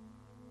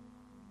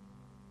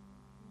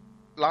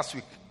last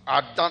week.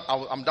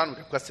 I'm done with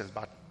the questions,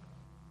 but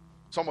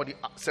somebody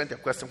sent a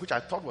question which I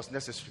thought was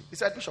necessary. He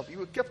said, Bishop,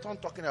 you kept on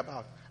talking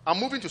about. I'm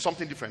moving to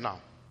something different now.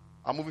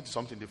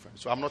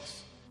 So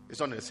it's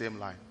not in the same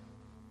line.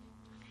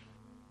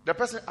 The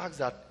person asked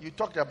that you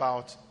talked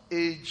about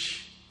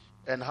age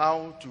and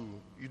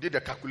you did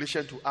the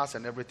calculation to us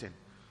and everything.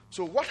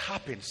 So what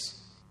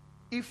happens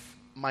if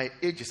my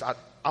age is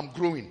I'm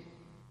growing,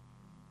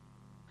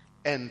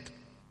 and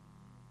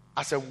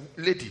as a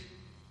lady,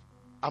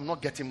 I'm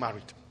not getting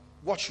married?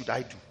 What should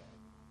I do?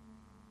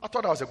 I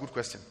thought that was a good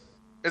question,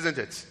 isn't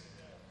it?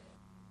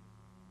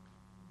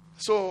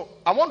 So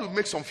I want to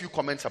make some few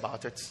comments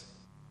about it,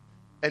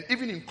 and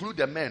even include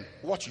the men,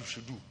 what you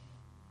should do.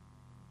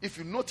 If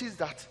you notice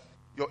that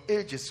your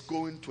age is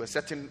going to a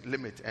certain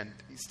limit and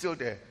still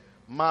the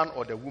man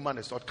or the woman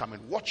is not coming,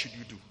 what should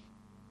you do?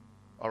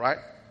 All right?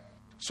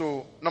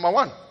 So, number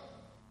one,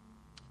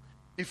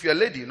 if you're a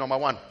lady, number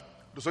one,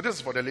 so this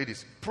is for the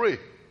ladies, pray.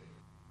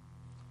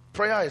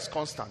 Prayer is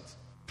constant.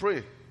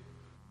 Pray.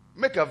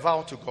 Make a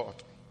vow to God.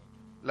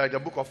 Like the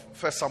book of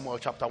 1 Samuel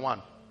chapter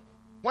 1.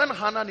 When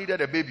Hannah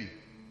needed a baby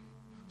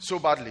so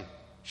badly,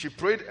 she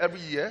prayed every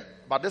year,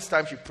 but this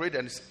time she prayed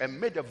and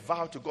made a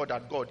vow to God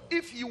that, God,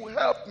 if you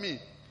help me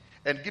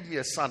and give me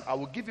a son, I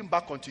will give him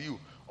back unto you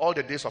all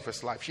the days of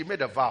his life. She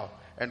made a vow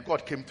and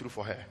God came through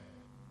for her.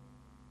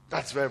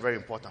 That's very, very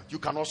important. You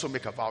can also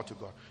make a vow to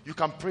God. You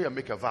can pray and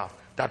make a vow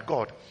that,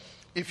 God,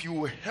 if you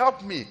will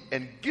help me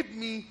and give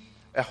me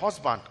a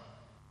husband,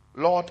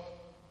 Lord,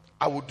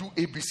 I will do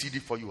ABCD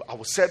for you. I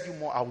will serve you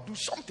more. I will do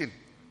something.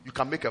 You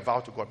can make a vow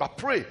to God. But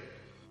pray.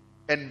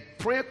 And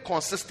pray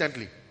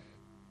consistently.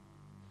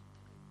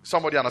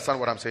 Somebody understand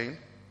what I'm saying?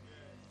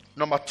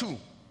 Number two,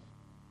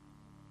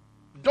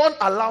 don't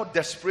allow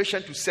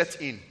desperation to set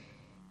in.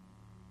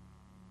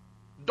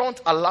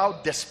 Don't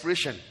allow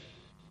desperation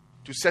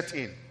to set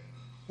in.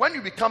 When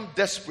you become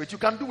desperate, you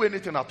can do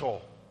anything at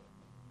all.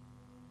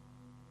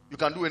 You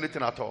can do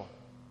anything at all.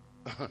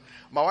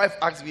 My wife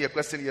asked me a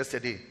question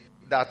yesterday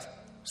that,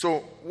 so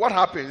what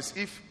happens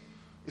if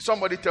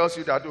somebody tells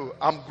you that, oh,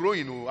 I'm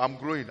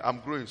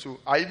growing. So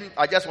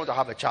I just want to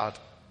have a child.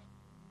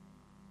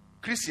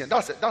 Christian,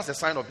 that's a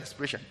sign of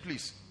desperation.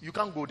 Please, you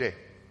can't go there.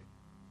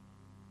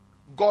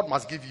 God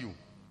must give you.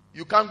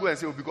 You can't go and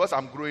say, because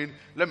I'm growing,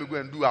 let me go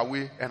and do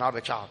away and have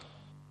a child.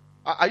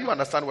 Are you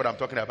understand what I'm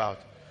talking about?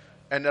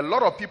 And a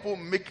lot of people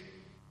make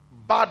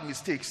bad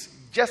mistakes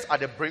just at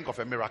the brink of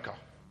a miracle.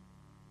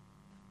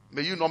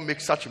 May you not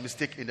make such a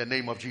mistake in the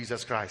name of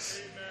Jesus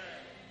Christ. Amen.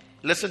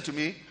 Listen to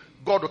me.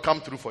 God will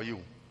come through for you.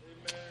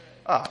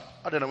 Amen.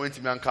 I don't know when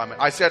to me come.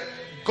 I said,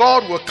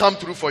 God will come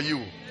through for you.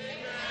 Amen.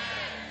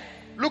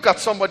 Look at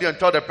somebody and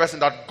tell the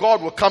person that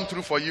God will come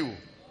through for you.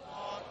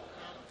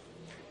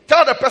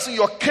 Tell the person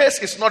your case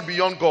is not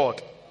beyond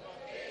God.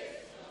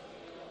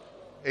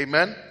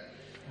 Amen.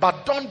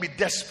 But don't be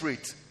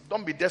desperate.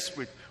 Don't be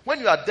desperate. When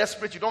you are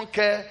desperate, you don't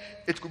care.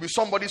 It could be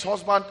somebody's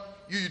husband.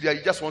 You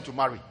just want to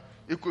marry.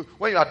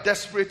 When you are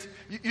desperate,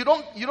 you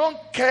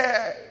don't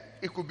care.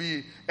 It could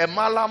be a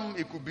malam.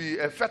 It could be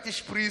a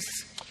fetish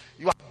priest.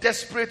 You are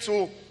desperate.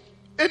 So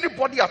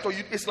anybody at all,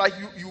 it's like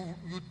you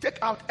take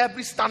out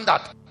every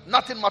standard.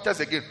 Nothing matters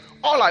again.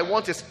 All I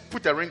want is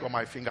put a ring on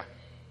my finger.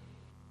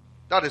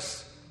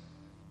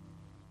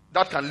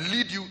 That can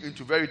lead you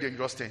into very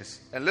dangerous things.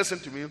 And listen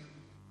to me.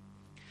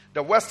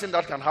 The worst thing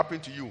that can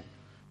happen to you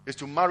is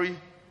to marry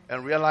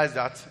and realize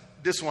that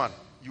this one,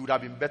 you would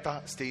have been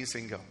better staying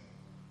single.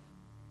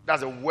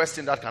 That's the worst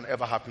thing that can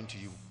ever happen to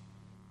you.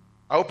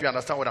 I hope you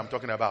understand what I'm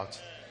talking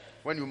about.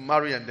 When you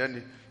marry and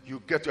then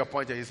you get to a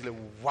point and you say,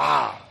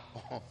 wow,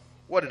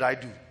 what did I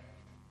do?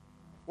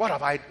 What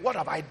have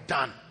I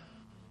done?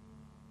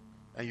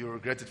 And you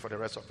regret it for the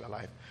rest of your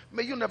life.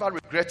 May you never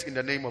regret in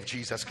the name of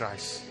Jesus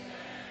Christ.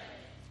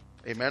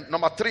 Amen.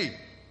 Number 3.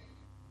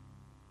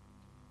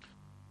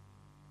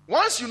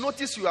 Once you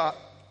notice your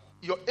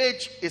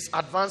age is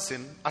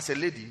advancing as a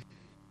lady,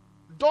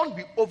 don't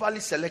be overly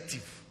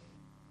selective.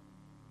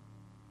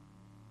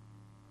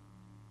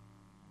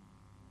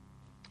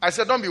 I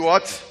said, don't be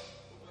what?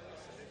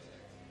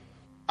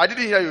 I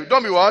didn't hear you.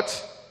 Don't be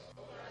what?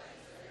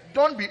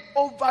 Don't be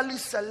overly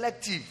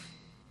selective.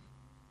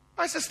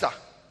 My sister.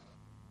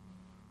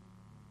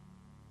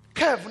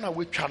 Kevin,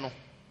 we channel.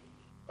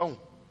 Oh.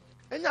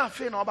 And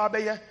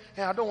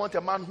I don't want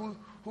a man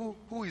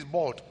who is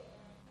bald.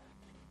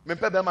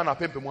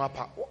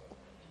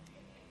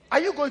 Are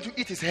you going to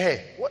eat his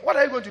hair? What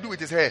are you going to do with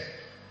his hair?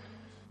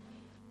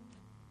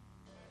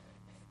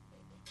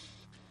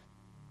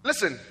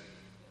 Listen.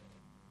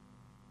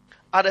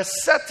 At a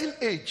certain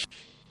age,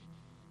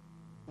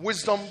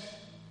 wisdom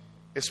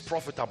is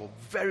profitable.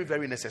 Very,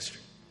 very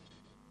necessary.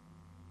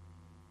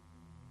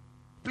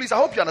 Please, I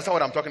hope you understand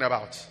what I'm talking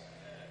about.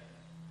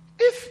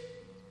 If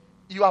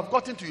you have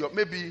gotten to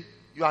maybe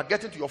you are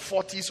getting to your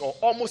 40s or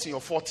almost in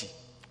your 40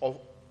 or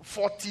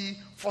 40,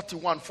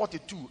 41,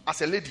 42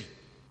 as a lady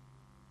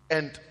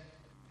and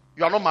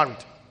you are not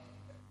married.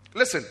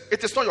 Listen,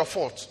 it is not your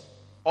fault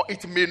or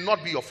it may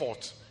not be your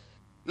fault.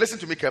 Listen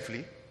to me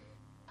carefully.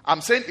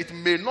 I'm saying it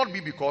may not be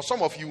because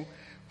some of you,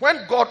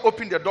 when God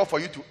opened the door for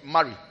you to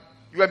marry,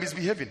 you are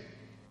misbehaving.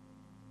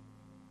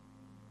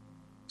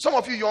 Some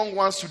of you young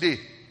ones today,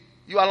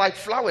 you are like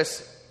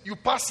flowers. You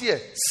pass here,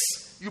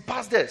 you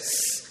pass there,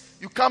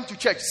 you come to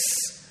church,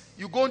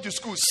 you go into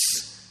school,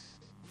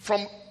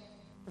 from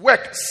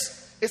work.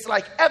 It's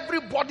like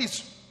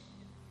everybody's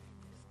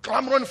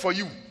clamoring for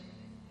you.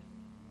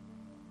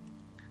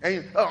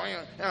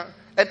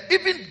 And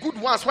even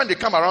good ones, when they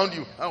come around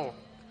you,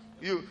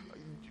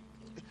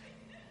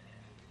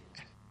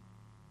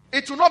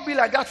 it will not be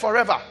like that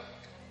forever.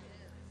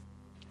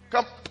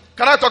 Can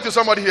I talk to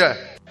somebody here?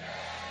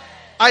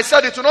 I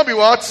said it will not be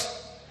what?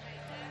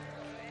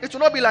 It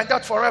will not be like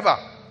that forever.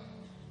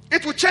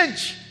 It will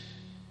change.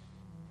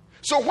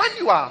 So when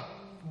you are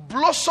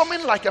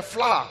blossoming like a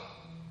flower,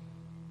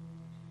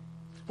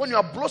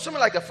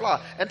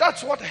 and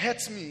that's what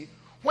hurts me,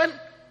 when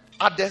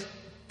at the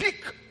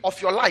peak of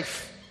your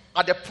life,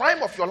 at the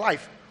prime of your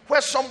life,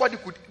 where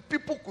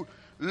people could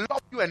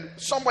love you and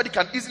somebody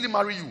can easily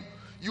marry you,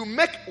 you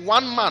make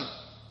one man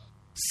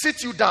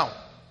sit you down,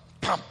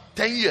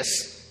 10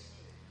 years.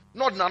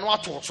 Not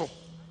also.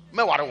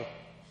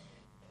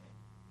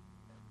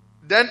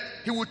 Then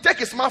he will take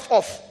his mouth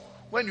off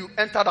when you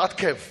enter that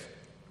cave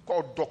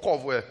called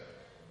Dokov, where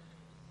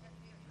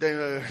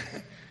then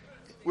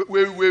we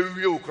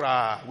will.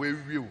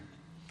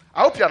 I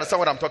hope you understand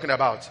what I'm talking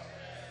about.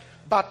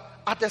 But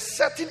at a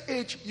certain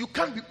age, you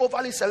can't be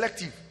overly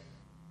selective.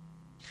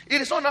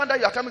 It is not now that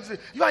you are coming to say,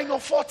 you are in your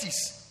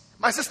 40s.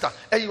 My sister,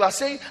 and you are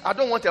saying, I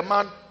don't want a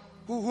man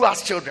who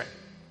has children.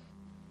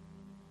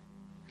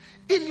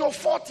 In your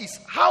 40s,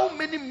 how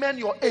many men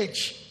your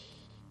age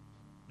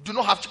do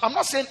not have? I'm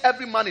not saying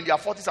every man in their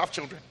 40s have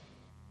children.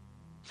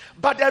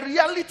 But the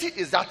reality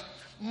is that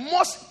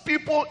most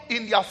people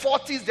in their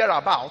 40s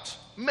thereabout,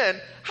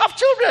 men, have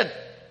children.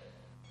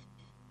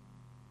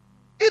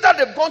 Either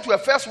they've gone to a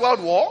First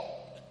World War,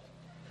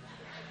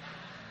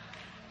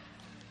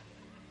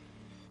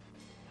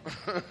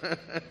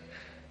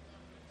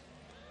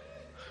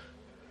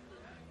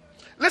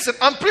 listen,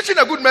 I'm preaching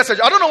a good message.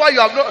 I don't know why you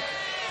have not.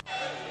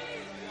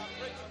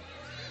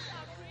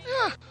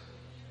 Yeah.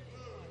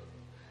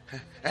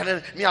 And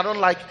then me, I don't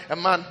like a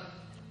man.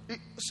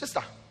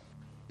 Sister,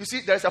 you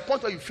see, there's a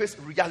point where you face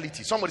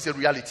reality. Somebody say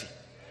reality.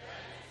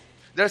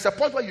 There is a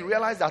point where you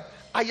realize that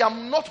I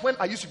am not when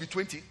I used to be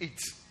 28.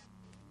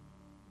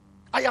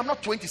 I am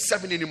not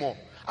 27 anymore.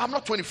 I am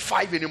not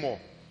 25 anymore.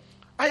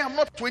 I am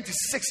not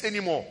 26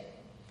 anymore.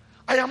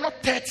 I am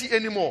not 30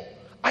 anymore.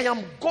 I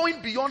am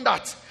going beyond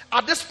that.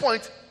 At this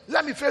point,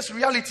 let me face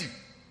reality.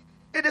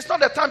 It is not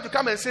the time to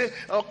come and say,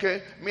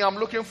 okay, I'm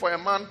looking for a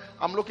man.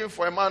 I'm looking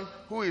for a man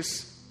who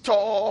is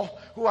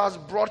tall, who has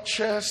broad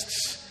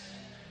chests.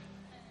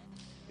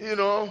 I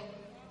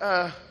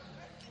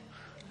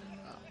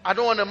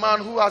don't want a man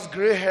who has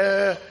gray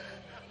hair.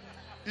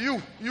 You,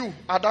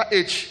 at that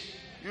age,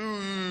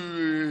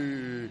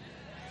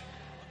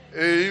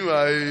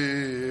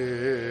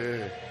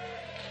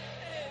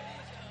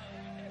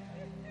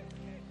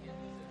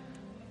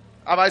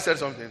 have I said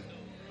something?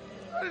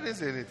 I didn't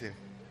say anything.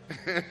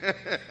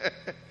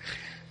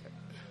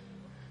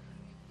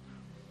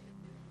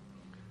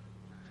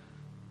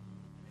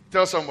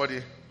 Tell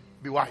somebody,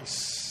 be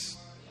wise.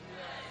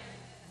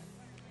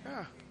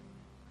 Yeah.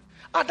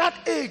 At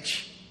that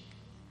age,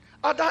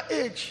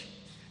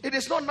 it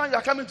is not now you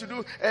are coming to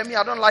do, me,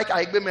 I don't like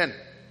Aigbe men.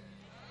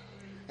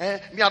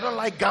 Me, I don't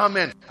like Ga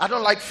men. I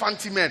don't like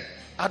Fanti men.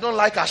 I don't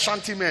like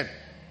Ashanti men.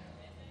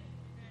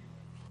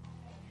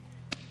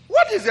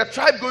 What is the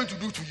tribe going to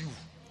do to you?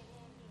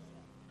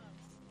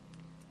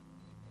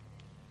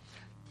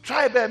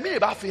 Tribe,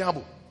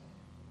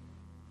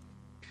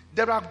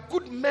 there are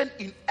good men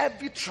in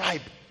every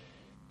tribe,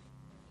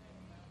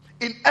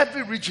 in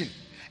every region,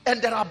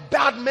 and there are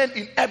bad men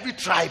in every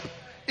tribe,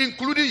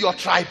 including your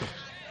tribe.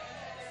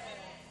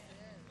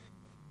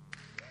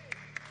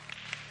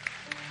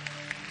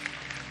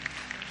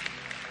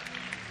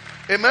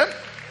 Amen.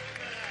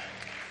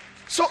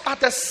 So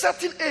at a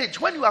certain age,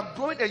 when you are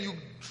growing and you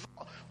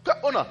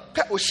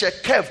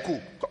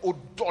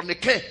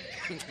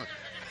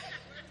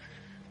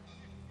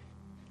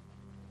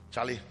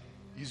Charlie,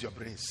 use your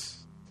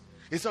brains.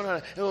 It's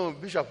not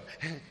Bishop,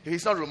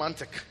 he's not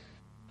romantic.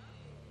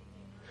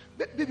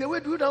 Baby, where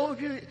do you know?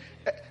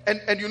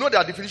 And you know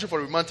their definition for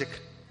romantic.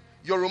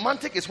 Your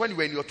romantic is when you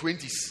were in your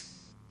 20s.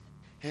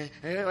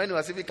 When he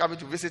was even coming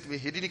to visit me,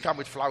 he didn't come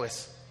with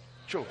flowers.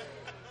 Sure.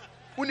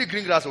 Only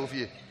green grass over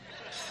here.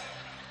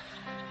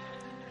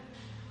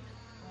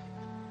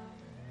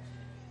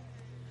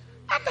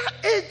 At that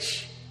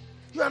age,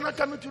 you are not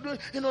coming to do,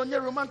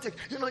 you're romantic,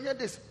 you're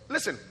this.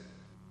 Listen,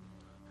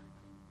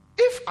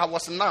 if I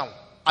was now,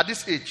 at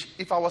this age,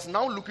 if I was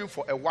now looking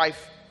for a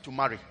wife to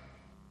marry,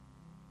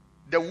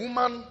 the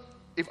woman,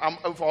 if I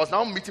was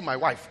now meeting my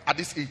wife at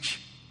this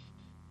age,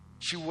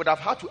 she would have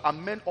had to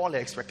amend all her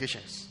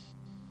expectations.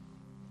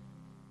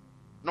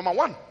 Number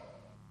one,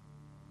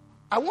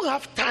 I won't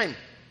have time,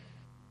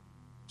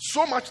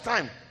 so much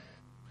time,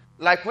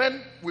 like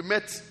when we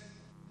met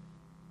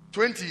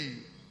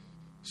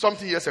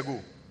 20-something years ago,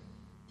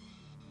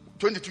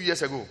 22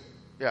 years ago.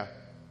 Yeah.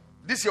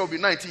 This year will be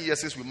 19 years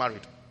since we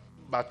married.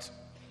 But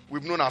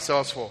we've known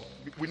ourselves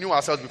we knew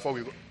ourselves before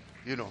we,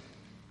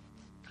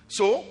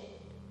 So,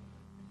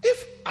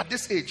 if at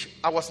this age,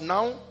 I was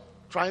now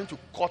trying to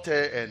court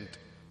her and,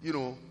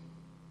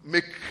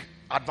 make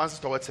advances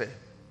towards her,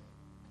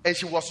 and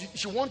she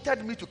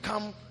wanted me to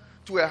come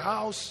to her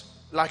house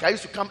like I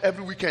used to come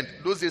every weekend.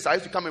 Those days, I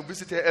used to come and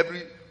visit her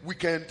every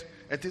weekend.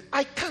 And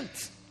I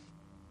can't.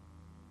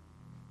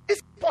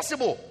 It's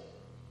impossible.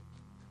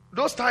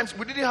 Those times,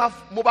 we didn't have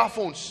mobile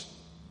phones.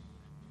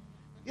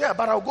 Yeah,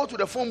 but I'll go to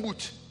the phone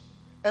booth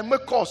and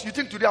make calls. You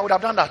think today I would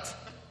have done that?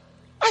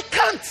 I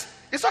can't.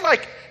 It's not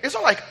like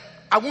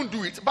I won't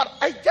do it, but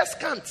I just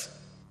can't.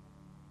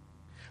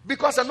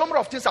 Because a number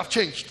of things have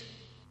changed.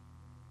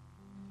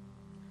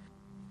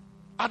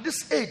 At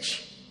this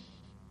age,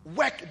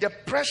 work, the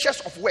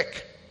pressures of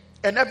work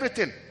and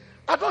everything.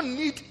 I don't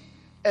need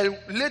a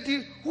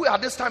lady who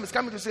at this time is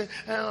coming to say,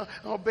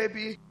 oh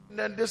baby, and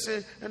then this,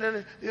 and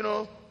then, it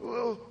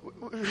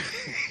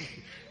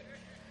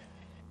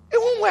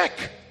won't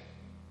work.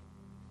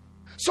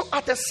 So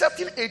at a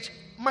certain age,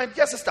 my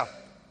dear sister,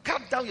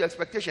 cut down your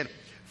expectation.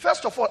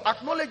 First of all,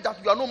 acknowledge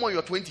that you are no more in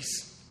your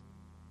 20s.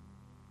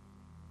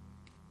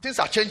 Things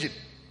are changing.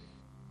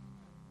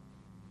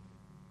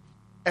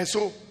 And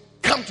so,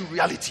 come to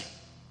reality.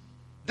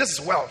 This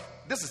is wealth.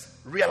 This is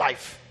real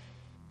life.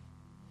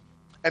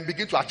 And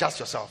begin to adjust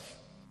yourself.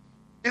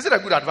 Is it a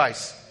good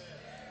advice?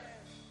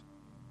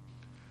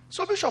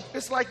 So, Bishop,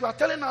 it's like you are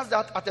telling us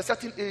that at a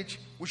certain age,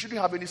 we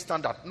shouldn't have any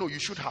standard. No, you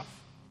should have.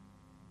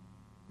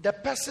 The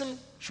person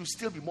should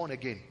still be born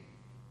again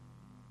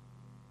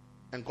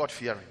and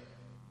God-fearing.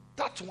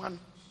 That one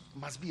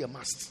must be a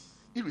must.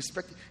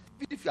 Irrespective.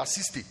 Even if you are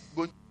 60,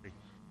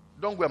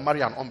 don't go and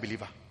marry an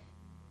unbeliever.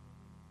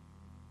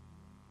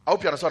 I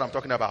hope you understand what I'm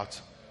talking about.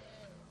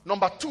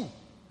 Number two,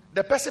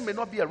 the person may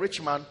not be a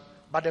rich man,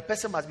 but the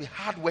person must be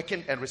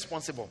hardworking and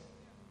responsible.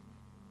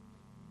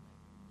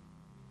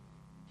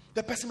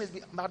 The person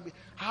must be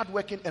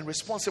hardworking and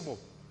responsible.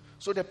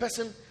 So the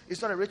person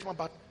is not a rich man,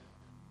 but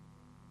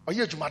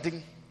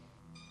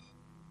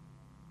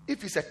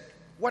if he's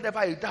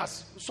whatever he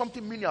does,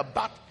 something menial,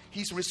 but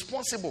he's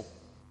responsible.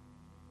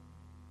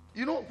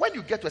 When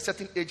you get to a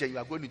certain age and you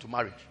are going into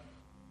marriage,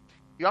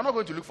 You are not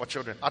going to look for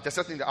children at a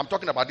certain. I'm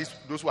talking about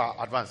those who are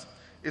advanced.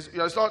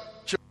 It's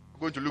not children you're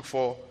going to look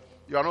for.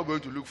 You are not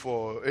going to look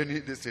for any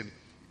this thing.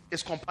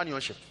 It's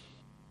companionship.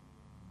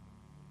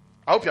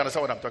 I hope you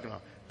understand what I'm talking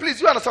about.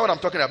 Please, you understand what I'm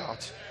talking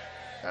about?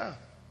 Yeah.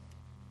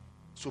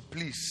 So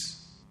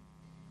please,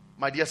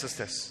 my dear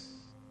sisters,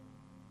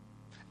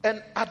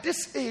 and at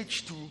this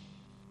age to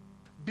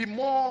be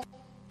more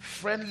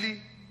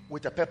friendly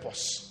with a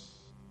purpose.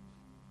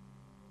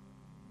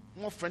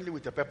 More friendly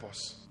with a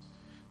purpose.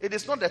 It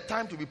is not the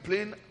time to be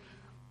playing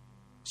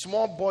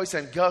small boys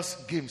and girls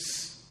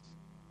games.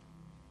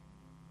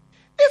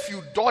 If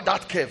you draw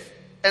that curve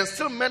and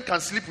still men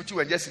can sleep with you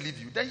and just leave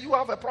you, then you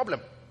have a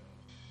problem.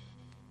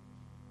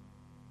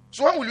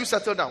 So when will you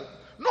settle down?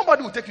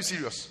 Nobody will take you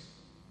serious.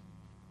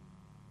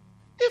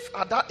 If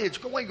at that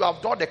age, when you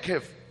have drawn the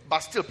curve, but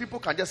still people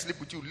can just sleep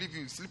with you, leave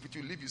you, sleep with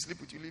you, leave you, sleep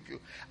with you, leave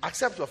you,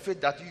 accept your fate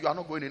that you are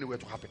not going anywhere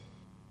to happen.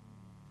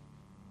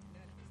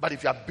 But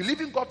if you are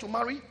believing God to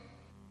marry,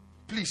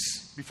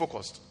 please be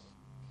focused.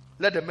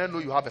 Let the men know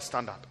you have a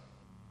standard.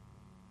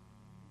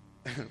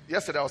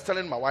 Yesterday I was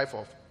telling my wife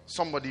of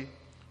somebody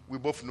we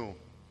both know.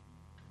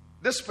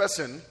 This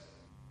person,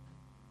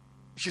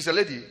 she's a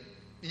lady,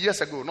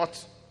 years ago,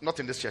 not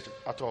in this church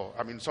at all.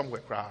 I mean,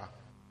 somewhere.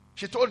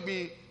 She told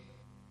me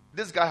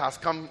this guy has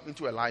come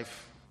into her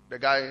life. The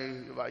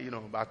guy,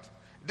 but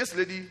this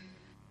lady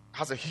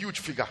has a huge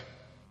figure,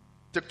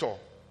 TikTok.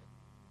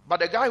 But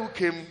the guy who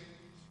came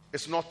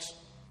is not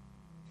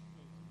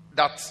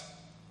that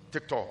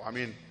TikTok. I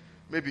mean,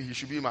 maybe he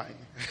should be my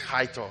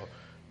height or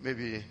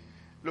maybe.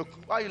 Look,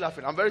 why are you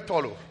laughing? I'm very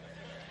tall.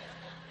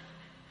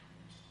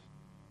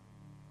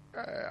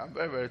 I'm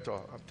very, very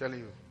tall. I'm telling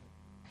you.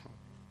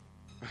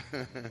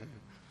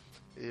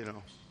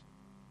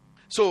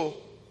 So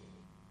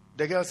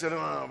the girl said,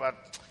 "No,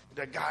 but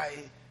the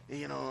guy,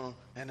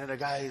 and then the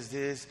guy is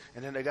this,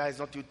 and then the guy is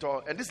not too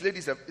tall." And this lady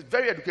is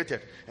very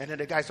educated, and then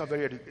the guy is not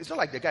very educated. It's not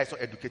like the guy is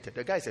not educated.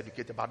 The guy is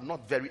educated, but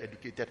not very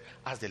educated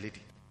as the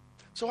lady.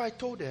 So I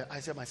told her,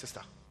 I said, "My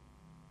sister,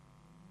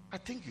 I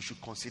think you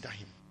should consider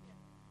him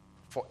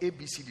for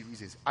ABCD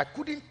reasons." I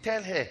couldn't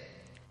tell her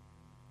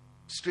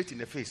straight in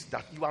the face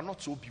that you are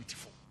not so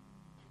beautiful.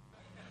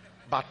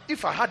 But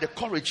if I had the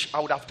courage, I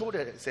would have told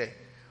her, say,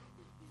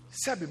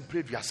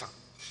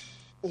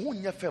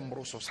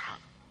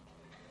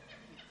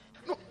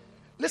 no,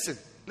 listen,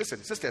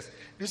 sisters.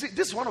 You see,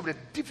 this is one of the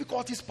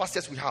difficulties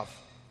pastors we have.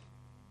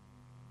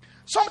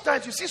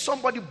 Sometimes you see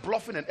somebody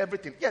bluffing and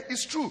everything. Yes,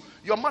 it's true.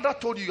 Your mother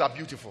told you are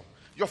beautiful.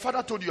 Your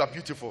father told you are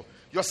beautiful.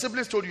 Your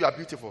siblings told you are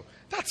beautiful.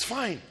 That's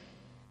fine.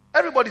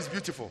 Everybody's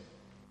beautiful.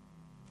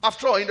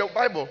 After all, in the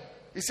Bible,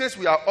 it says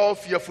we are all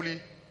fearfully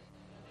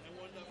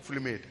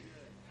made.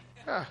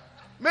 Yeah.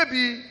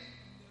 Maybe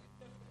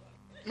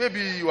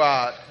you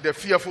are the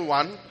fearful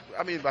one.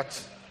 I mean,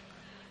 but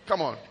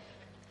come on.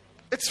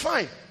 It's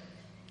fine.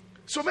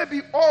 So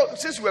maybe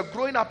since you were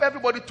growing up,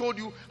 everybody told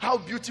you how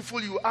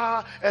beautiful you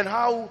are and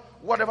how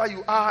whatever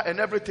you are and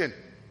everything.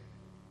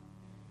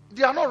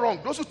 They are not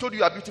wrong. Those who told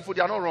you are beautiful,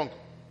 they are not wrong.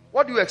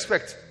 What do you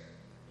expect?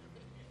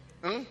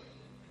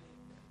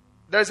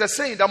 There is a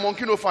saying that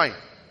monkey no fine.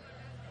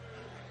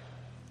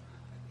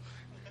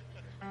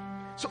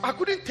 So I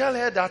couldn't tell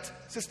her that,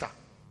 sister,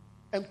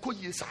 and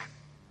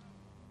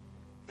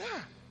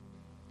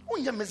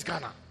yeah, Miss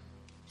Ghana.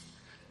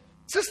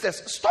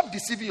 Sisters, stop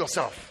deceiving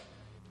yourself.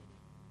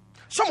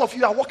 Some of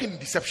you are walking in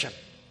deception.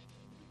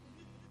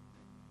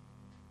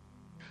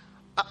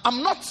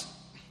 I'm not.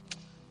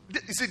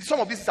 You see, some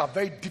of these are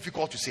very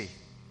difficult to say.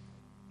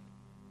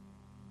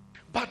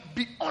 But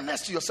be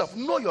honest to yourself.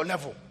 Know your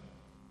level.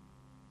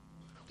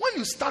 When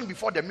you stand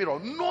before the mirror,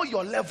 know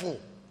your level.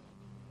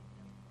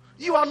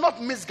 You are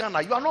not Miss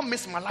Ghana. You are not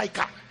Miss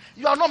Malaika.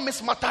 You are not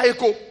Miss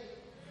Mataeko.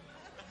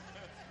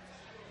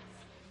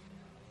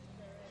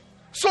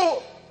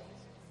 So,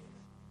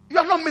 you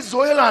are not Miss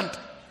Zoeland.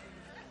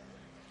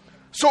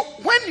 So,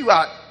 when you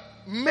are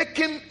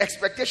making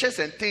expectations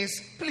and things,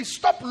 please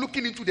stop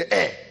looking into the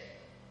air.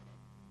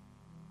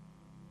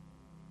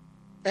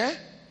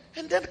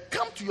 And then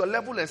come to your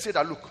level and say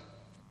that, look,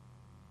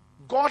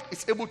 God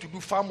is able to do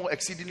far more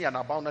exceedingly and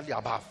abundantly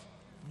above.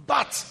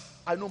 But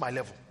I know my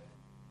level.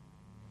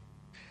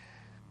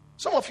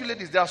 Some of you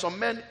ladies, there are some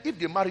men, if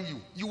they marry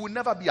you, you will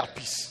never be at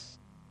peace.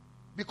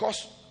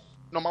 Because,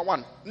 number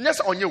one, yes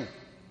on you.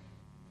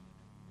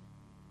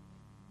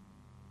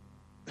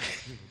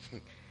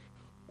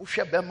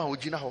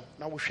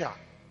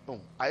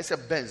 I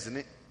said Benz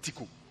ne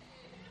Tiku.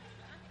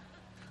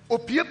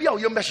 Opiebia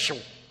oyembe show.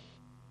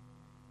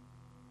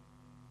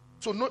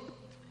 So no.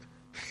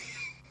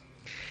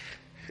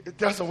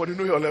 Tell somebody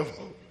know your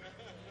level.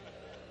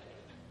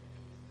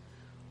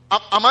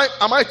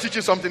 Am I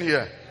teaching something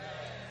here?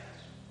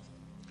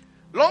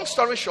 Long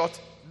story short,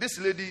 this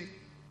lady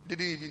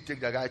didn't even take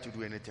the guy to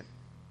do anything.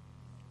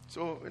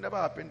 So it never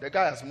happened. The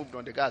guy has moved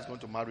on. The guy is going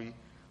to marry,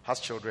 has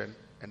children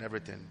and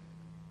everything.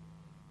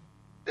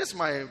 This is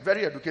my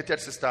very educated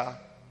sister.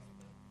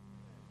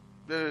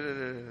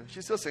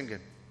 She's still singing.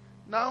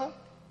 Now,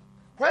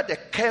 where the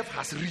curve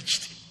has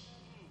reached,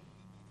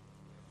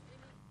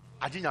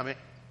 Ajinyame.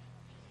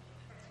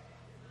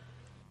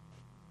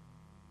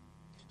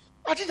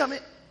 Ajinyame.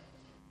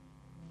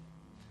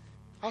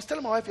 I was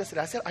telling my wife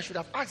yesterday, I said I should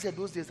have asked her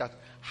those days that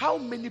how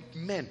many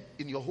men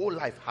in your whole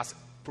life has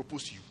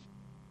proposed to you?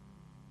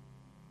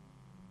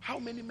 How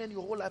many men in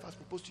your whole life has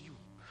proposed to you?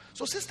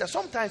 So sister,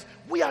 sometimes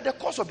we are the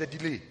cause of the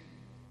delay.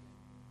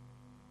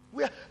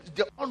 We are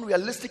the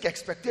unrealistic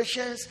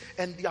expectations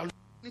and they are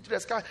looking into the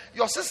sky.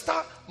 Your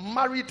sister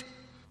married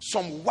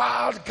some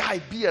wild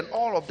guy B and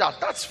all of that.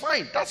 That's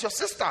fine. That's your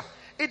sister.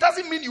 It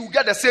doesn't mean you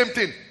get the same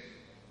thing.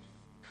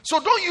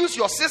 So don't use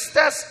your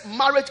sister's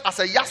marriage as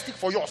a yardstick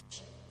for yours.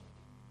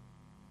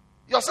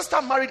 Your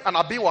sister married an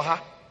Abiwaha.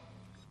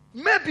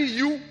 Maybe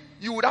you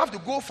would have to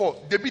go for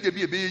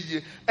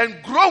Debi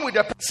and grow with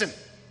the person.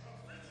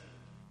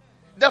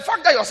 The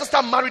fact that your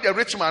sister married a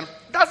rich man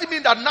doesn't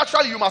mean that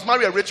naturally you must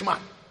marry a rich man.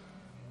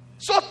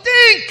 So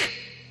think.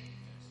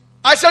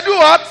 I said do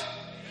what?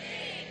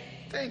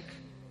 Think.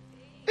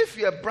 If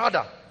you're a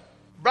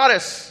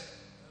brothers,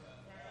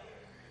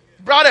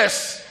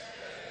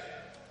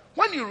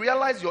 when you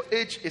realize your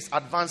age is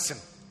advancing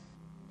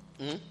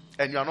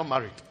and you are not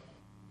married,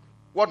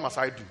 what must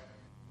I do?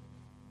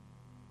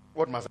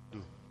 What must I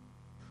do?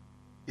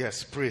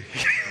 Yes, pray.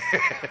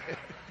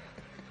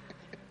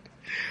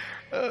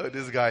 Oh,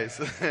 these guys.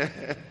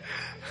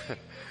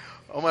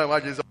 Oh my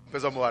imagine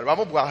some more.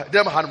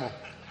 Them hanmo.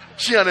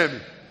 She and me.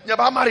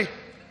 Nyaba marry.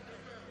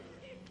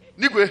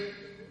 Nigwe.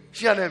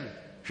 She and me.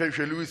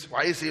 She Louis.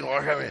 Why is he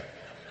or her?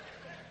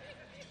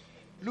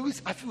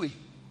 Louis Afiwe.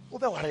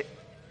 Over what?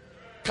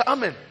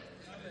 Amen.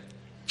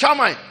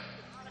 Chamai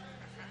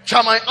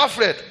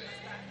Alfred.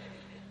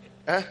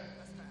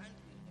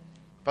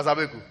 Pastor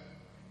Beku.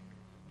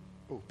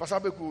 Oh, Pastor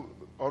Beku.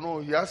 Oh no,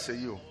 he has say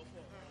you.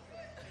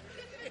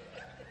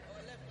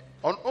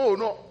 Oh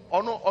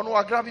no,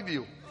 I grab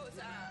you.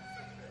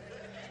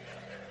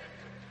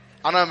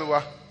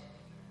 Anamiwa.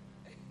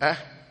 I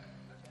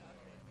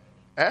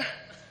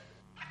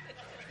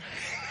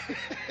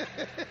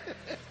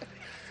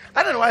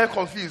don't know why you're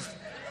confused.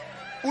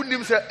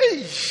 Unim say,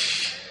 hey.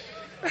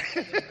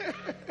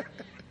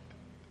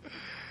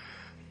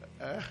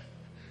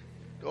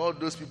 All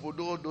those people,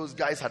 all those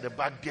guys at the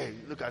back there.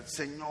 Look at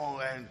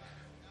Senor and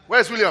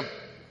where's William?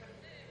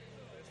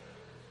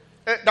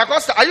 Da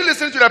Costa, are you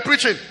listening to the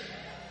preaching?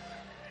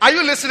 Are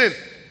you listening?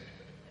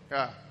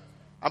 Yeah,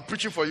 I'm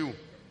preaching for you.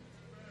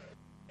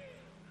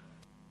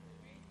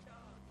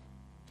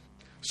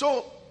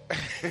 So,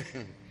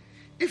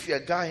 if you're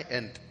a guy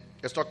and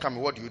it's not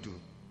coming, what do you do?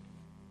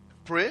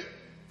 Pray.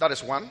 That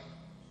is one.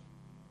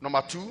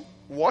 Number two,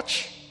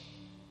 watch.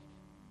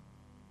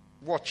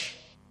 Watch.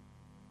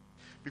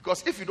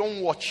 Because if you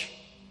don't watch,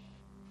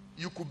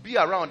 you could be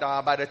around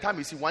by the time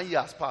you see 1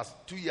 year has passed,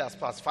 2 years has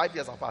passed, 5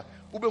 years has passed.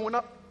 Ube will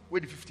not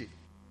wait 50.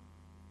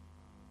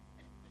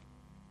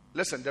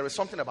 Listen, there is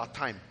something about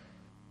time.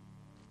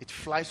 It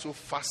flies so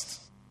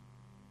fast.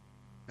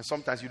 And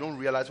sometimes you don't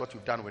realize what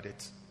you've done with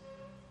it.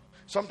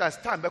 Sometimes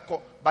time,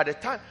 by the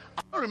time,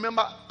 I don't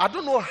remember, I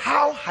don't know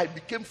how I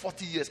became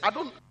 40 years.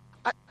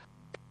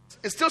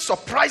 It still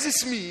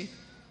surprises me.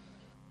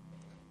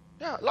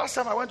 Yeah, last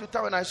time I went to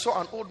town and I saw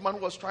an old man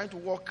who was trying to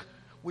walk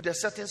with a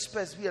certain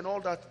space and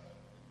all that.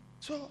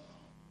 So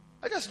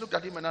I just looked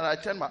at him and I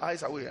turned my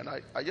eyes away and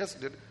I just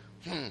did,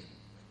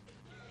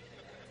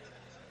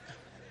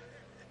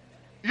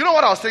 You know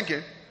what I was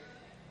thinking?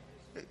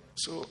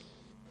 So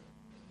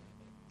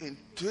in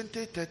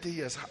 20, 30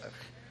 years,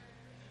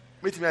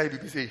 wait me, I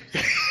be say.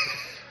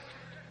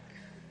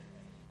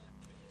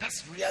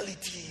 That's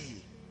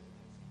reality.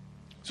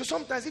 So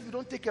sometimes if you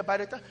don't take care by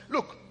the time,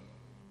 look,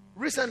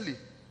 recently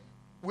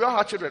we all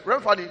had children.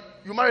 Reverend Fadi,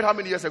 you married how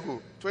many years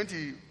ago?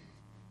 23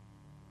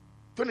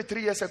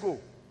 years ago.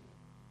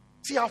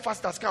 See how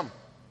fast that's come.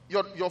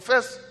 Your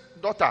first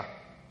daughter,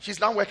 she's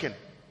now working,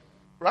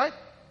 right?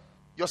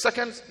 Your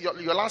second,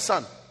 your last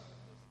son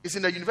is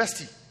in the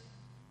university.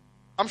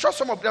 I'm sure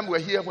some of them were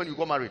here when you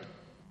got married.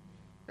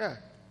 Yeah.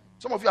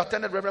 Some of you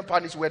attended Reverend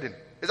Fadi's wedding.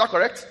 Is that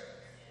correct?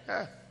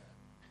 Yeah.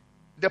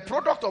 The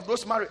product of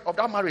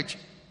that marriage.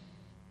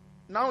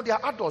 Now they are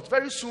adults.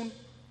 Very soon,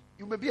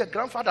 you may be a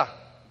grandfather,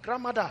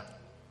 grandmother.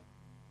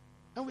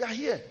 And we are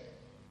here.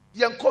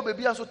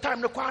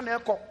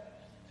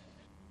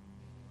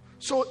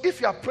 So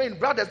if you are praying,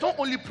 brothers, don't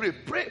only pray.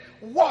 Pray,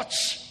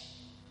 watch.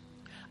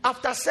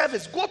 After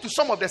service, go to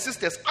some of the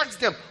sisters. Ask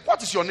them,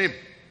 what is your name?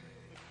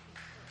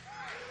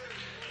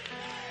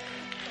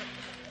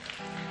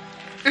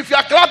 If you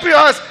are clapping your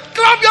hands,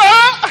 clap your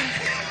hands.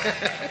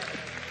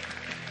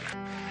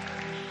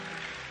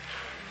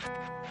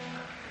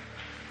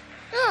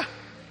 Yeah.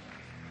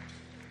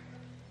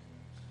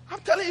 I'm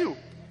telling you.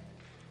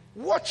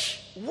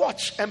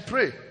 Watch and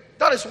pray.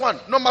 That is one.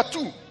 Number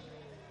two.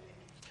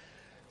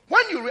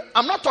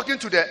 I'm not talking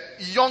to the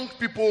young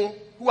people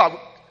who are.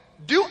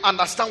 Do you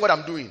understand what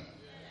I'm doing?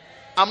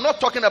 I'm not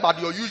talking about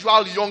your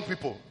usual young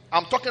people.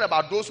 I'm talking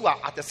about those who are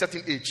at a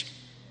certain age.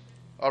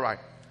 All right.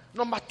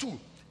 Number two.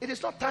 It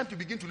is not time to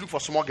begin to look for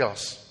small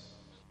girls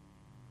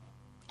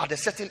at a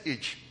certain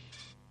age.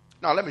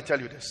 Now, let me tell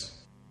you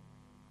this.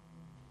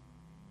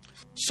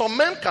 Some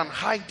men can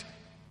hide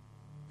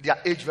their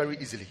age very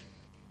easily.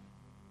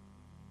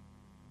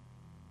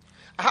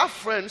 I have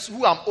friends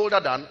who I'm older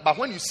than, but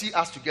when you see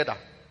us together,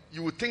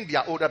 you would think they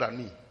are older than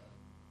me.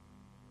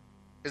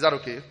 Is that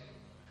okay?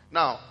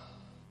 Now,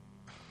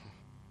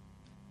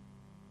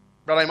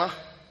 Brother Ima,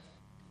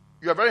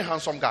 you're a very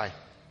handsome guy.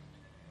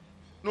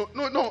 No,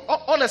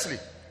 honestly.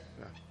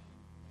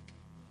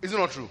 Is it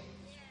not true?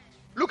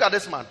 Look at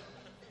this man.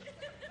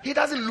 He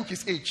doesn't look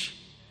his age.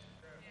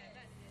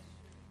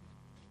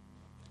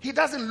 He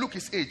doesn't look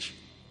his age.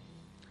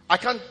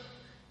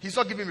 He's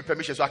not giving me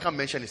permission, so I can't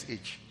mention his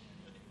age.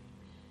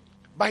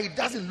 But he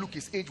doesn't look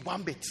his age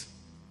one bit.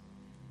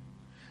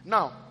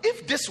 Now,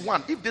 if this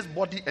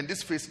body and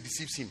this face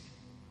deceives him,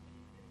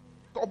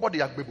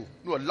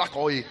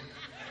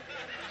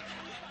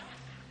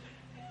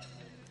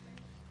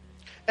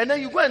 and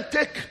then you go and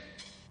take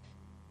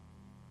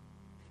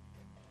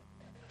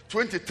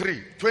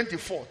 23,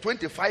 24,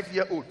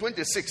 25-year-old,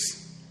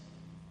 26,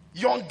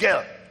 young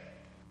girl.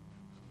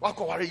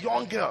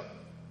 Young girl.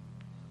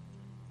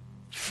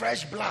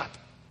 Fresh blood.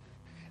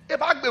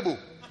 Ebag bebo.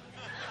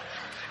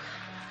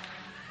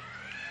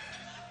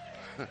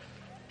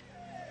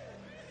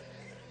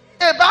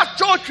 Ebag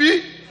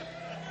chotri.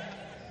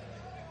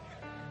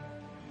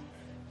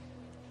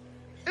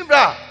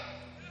 Imbra.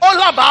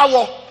 Ola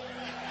bawo.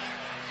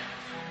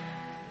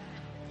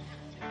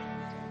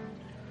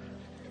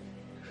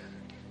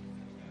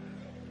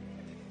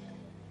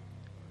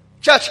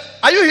 Church,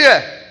 are you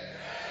here?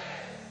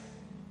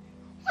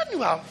 When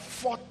you are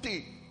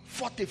 40,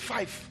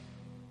 45,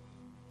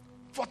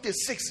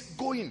 46,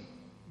 going,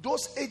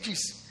 those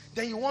ages,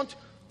 then you want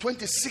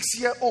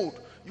 26-year-old,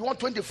 you want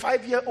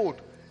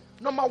 25-year-old.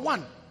 Number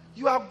one,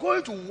 you are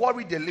going to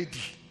worry the lady.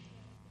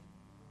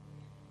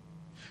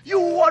 You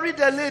worry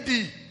the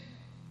lady.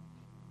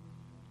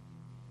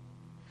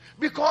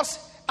 Because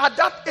at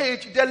that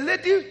age, the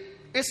lady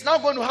is now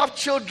going to have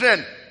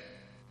children.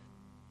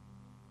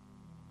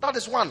 That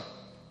is one.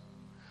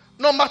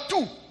 Number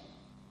two,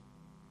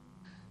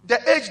 the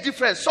age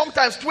difference,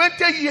 sometimes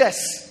 20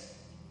 years.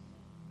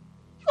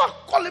 You are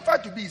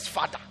qualified to be his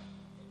father.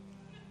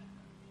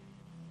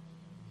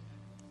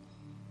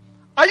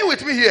 Are you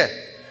with me here?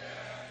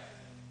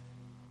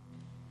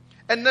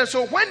 And then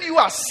so when you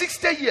are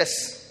 60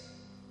 years,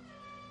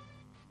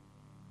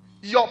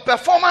 your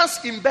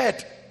performance in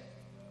bed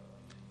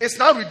is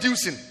now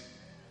reducing.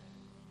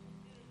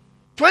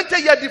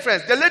 20-year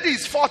difference. The lady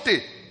is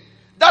 40.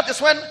 That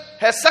is when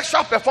her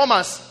sexual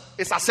performance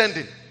is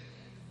ascending.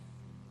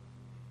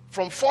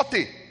 From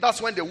 40,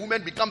 that's when the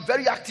women become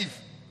very active.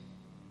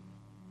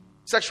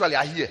 Sexually,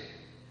 I hear.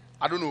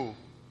 I don't know.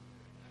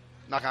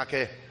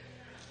 Nakake.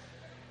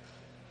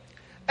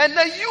 And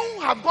then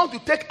you have gone to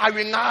take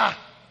Arina.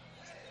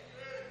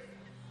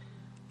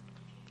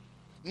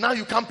 Now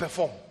you can't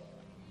perform.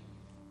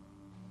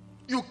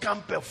 You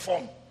can't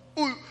perform.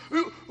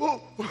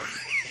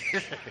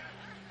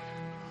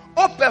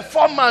 Oh,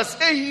 performance.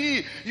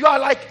 Hey, you are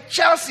like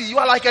Chelsea. You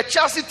are like a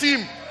Chelsea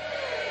team.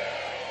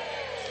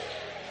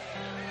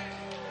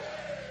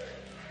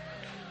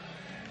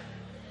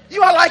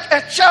 You are like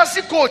a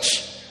Chelsea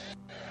coach.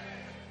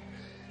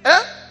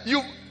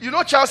 You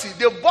know Chelsea,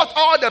 they bought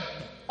all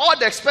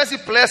the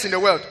expensive players in the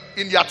world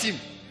in their team.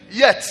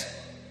 Yet,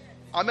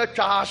 I'm a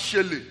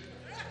Chelsea.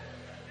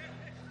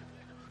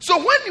 So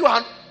when you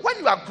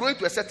are growing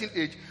to a certain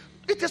age,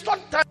 it is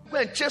not time to go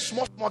and chase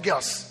small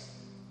girls.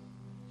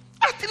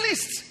 At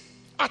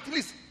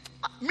least,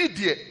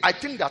 mid-year, I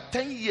think that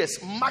 10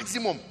 years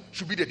maximum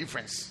should be the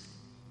difference.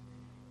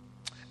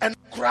 And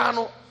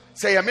Krano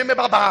say,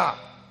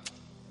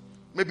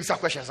 maybe some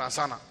questions and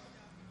sana.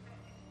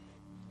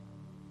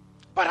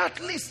 But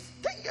at least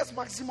 10 years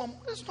maximum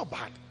is not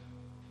bad.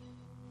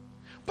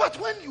 But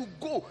when you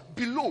go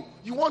below,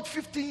 you want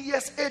 15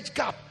 years age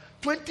gap,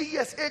 20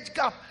 years age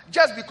gap,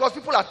 just because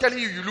people are telling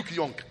you look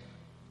young.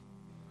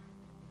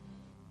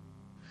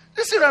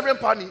 You see Reverend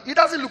Pani, he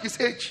doesn't look his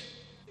age.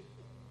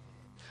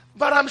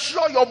 But I'm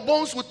sure your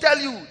bones will tell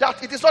you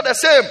that it is not the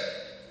same.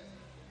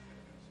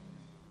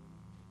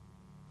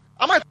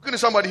 Am I talking to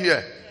somebody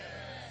here?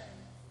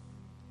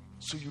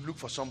 So you look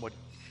for somebody.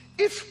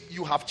 If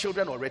you have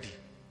children already,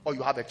 or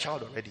you have a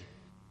child already,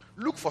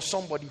 look for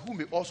somebody who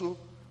may also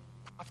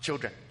have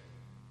children.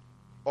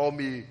 Or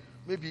maybe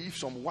if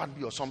some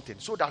 1B or something,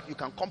 so that you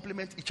can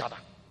complement each other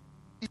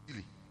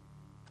easily.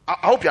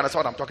 I hope you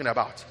understand what I'm talking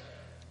about.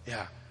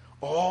 Yeah.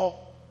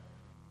 Or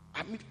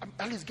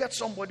at least get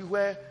somebody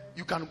where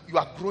you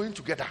are growing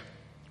together,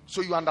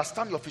 so you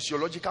understand your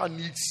physiological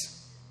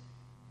needs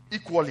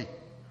equally.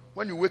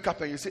 When you wake up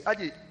and you say,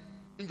 "Aje,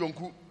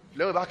 injonku,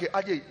 lewe bake,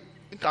 aje,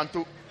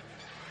 inkanto."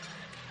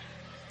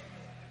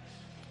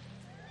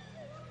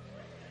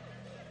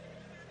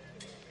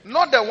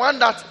 Not the one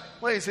that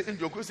when you say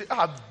injonku, you say,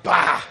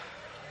 "Bah,"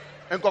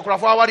 and kokra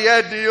for what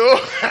you do.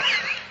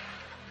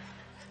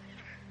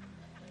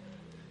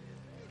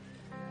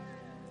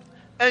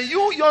 And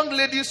you young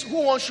ladies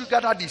who want sugar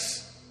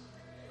daddies,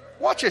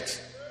 watch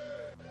it.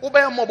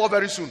 Obey mobile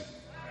very soon.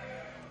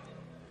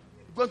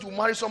 You're going to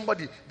marry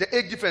somebody, the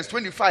age difference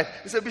 25.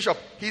 He said, Bishop,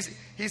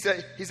 he's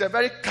a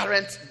very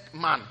current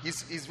man.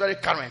 He's very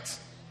current.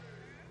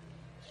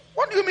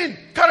 What do you mean,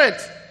 current?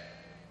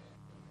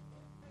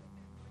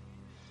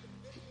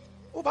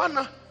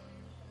 Obana.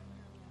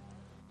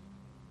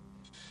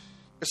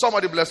 Is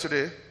somebody blessed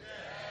today?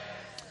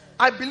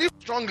 I believe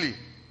strongly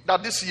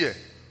that this year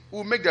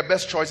we'll make the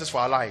best choices for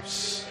our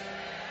lives.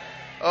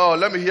 Oh,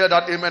 let me hear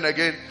that amen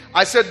again.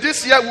 I said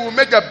this year we will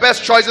make the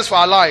best choices for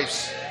our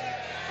lives.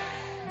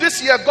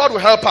 This year God will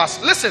help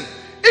us. Listen,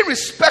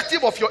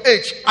 irrespective of your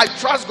age, I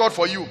trust God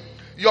for you.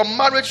 Your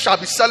marriage shall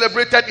be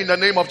celebrated in the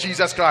name of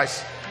Jesus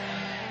Christ.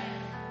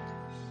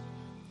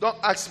 Don't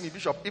ask me,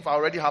 Bishop, if I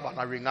already have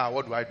an ring now,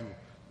 what do I do?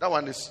 That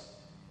one is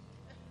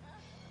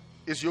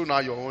you now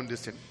your own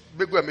decision.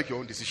 Go and make your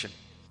own decision.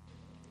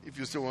 If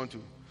you still want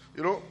to.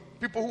 You know,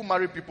 people who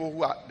marry people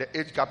who are, the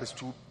age gap is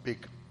too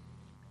big.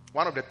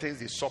 One of the things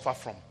they suffer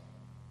from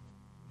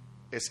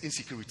is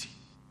insecurity.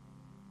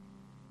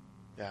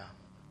 Yeah.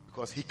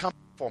 Because he can't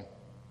perform.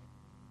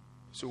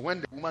 So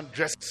when the woman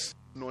dresses,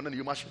 then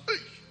you must hey,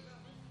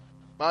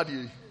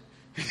 Madi.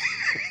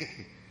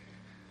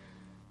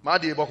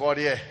 Madi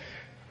Bokodiye.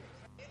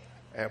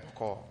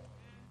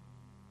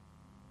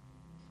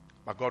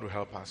 But God will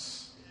help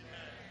us.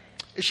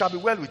 It shall be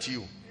well with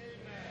you.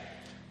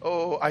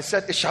 Oh, I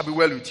said it shall be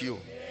well with you.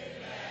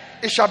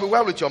 It shall be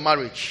well with your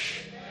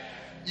marriage.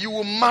 You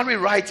will marry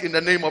right in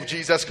the name of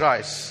Jesus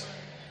Christ.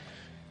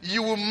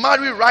 You will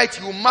marry right.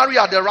 You will marry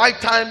at the right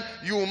time.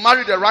 You will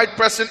marry the right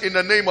person in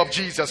the name of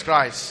Jesus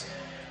Christ.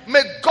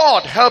 May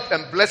God help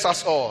and bless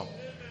us all.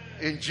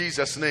 In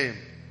Jesus' name.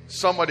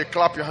 Somebody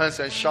clap your hands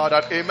and shout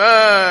out,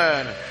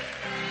 Amen.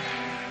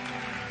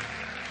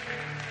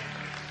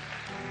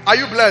 Are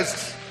you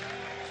blessed?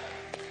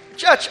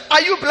 Church,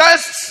 are you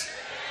blessed?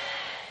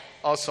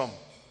 Awesome.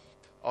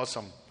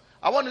 Awesome.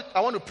 I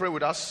want to pray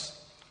with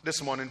us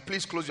this morning.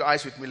 Please close your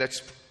eyes with me.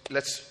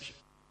 Let's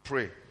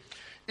pray.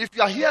 If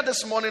you are here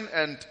this morning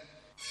and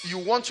you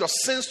want your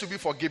sins to be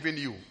forgiven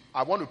you,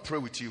 I want to pray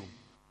with you.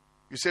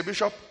 You say,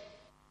 Bishop,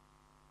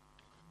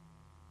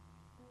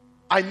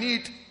 I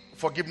need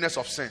forgiveness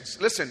of sins.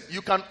 Listen,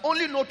 you can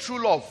only know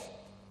true love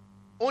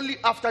only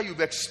after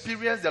you've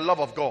experienced the love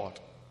of God.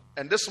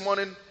 And this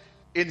morning,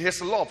 in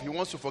His love, He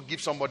wants to forgive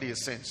somebody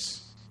his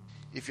sins.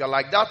 If you're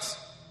like that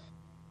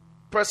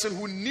person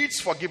who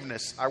needs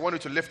forgiveness, I want you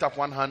to lift up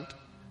one hand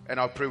and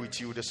I'll pray with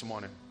you this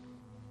morning.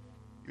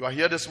 You are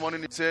here this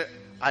morning and say,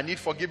 I need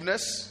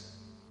forgiveness.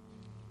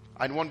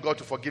 I want God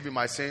to forgive me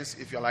my sins.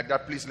 If you're like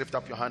that, please lift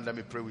up your hand. Let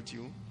me pray with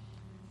you.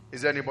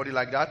 Is there anybody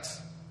like that?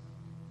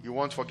 You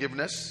want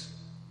forgiveness?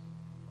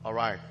 All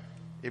right.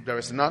 If there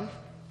is none,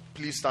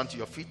 please stand to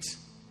your feet.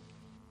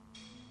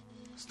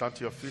 Stand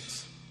to your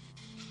feet.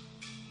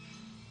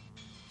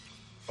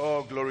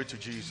 Oh, glory to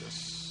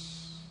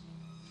Jesus.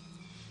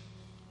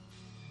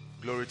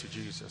 Glory to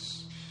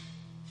Jesus.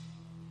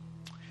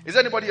 Is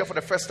there anybody here for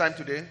the first time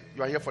today?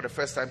 You are here for the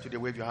first time today.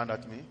 Wave your hand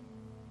at me.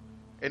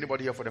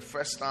 Anybody here for the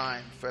first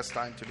time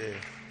today?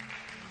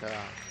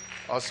 Yeah.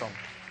 Awesome.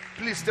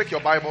 Please take your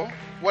Bible,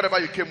 whatever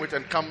you came with,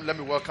 and come. Let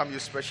me welcome you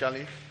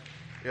specially.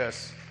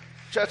 Yes.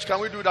 Church, can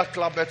we do that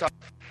clap better?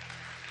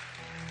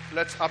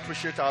 Let's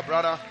appreciate our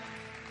brother.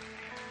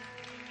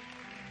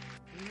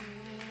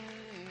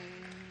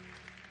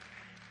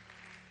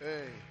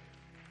 Hey.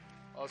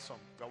 Awesome.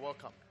 You're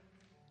welcome.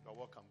 You're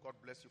welcome. God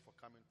bless you for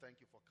coming. Thank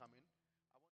you for coming.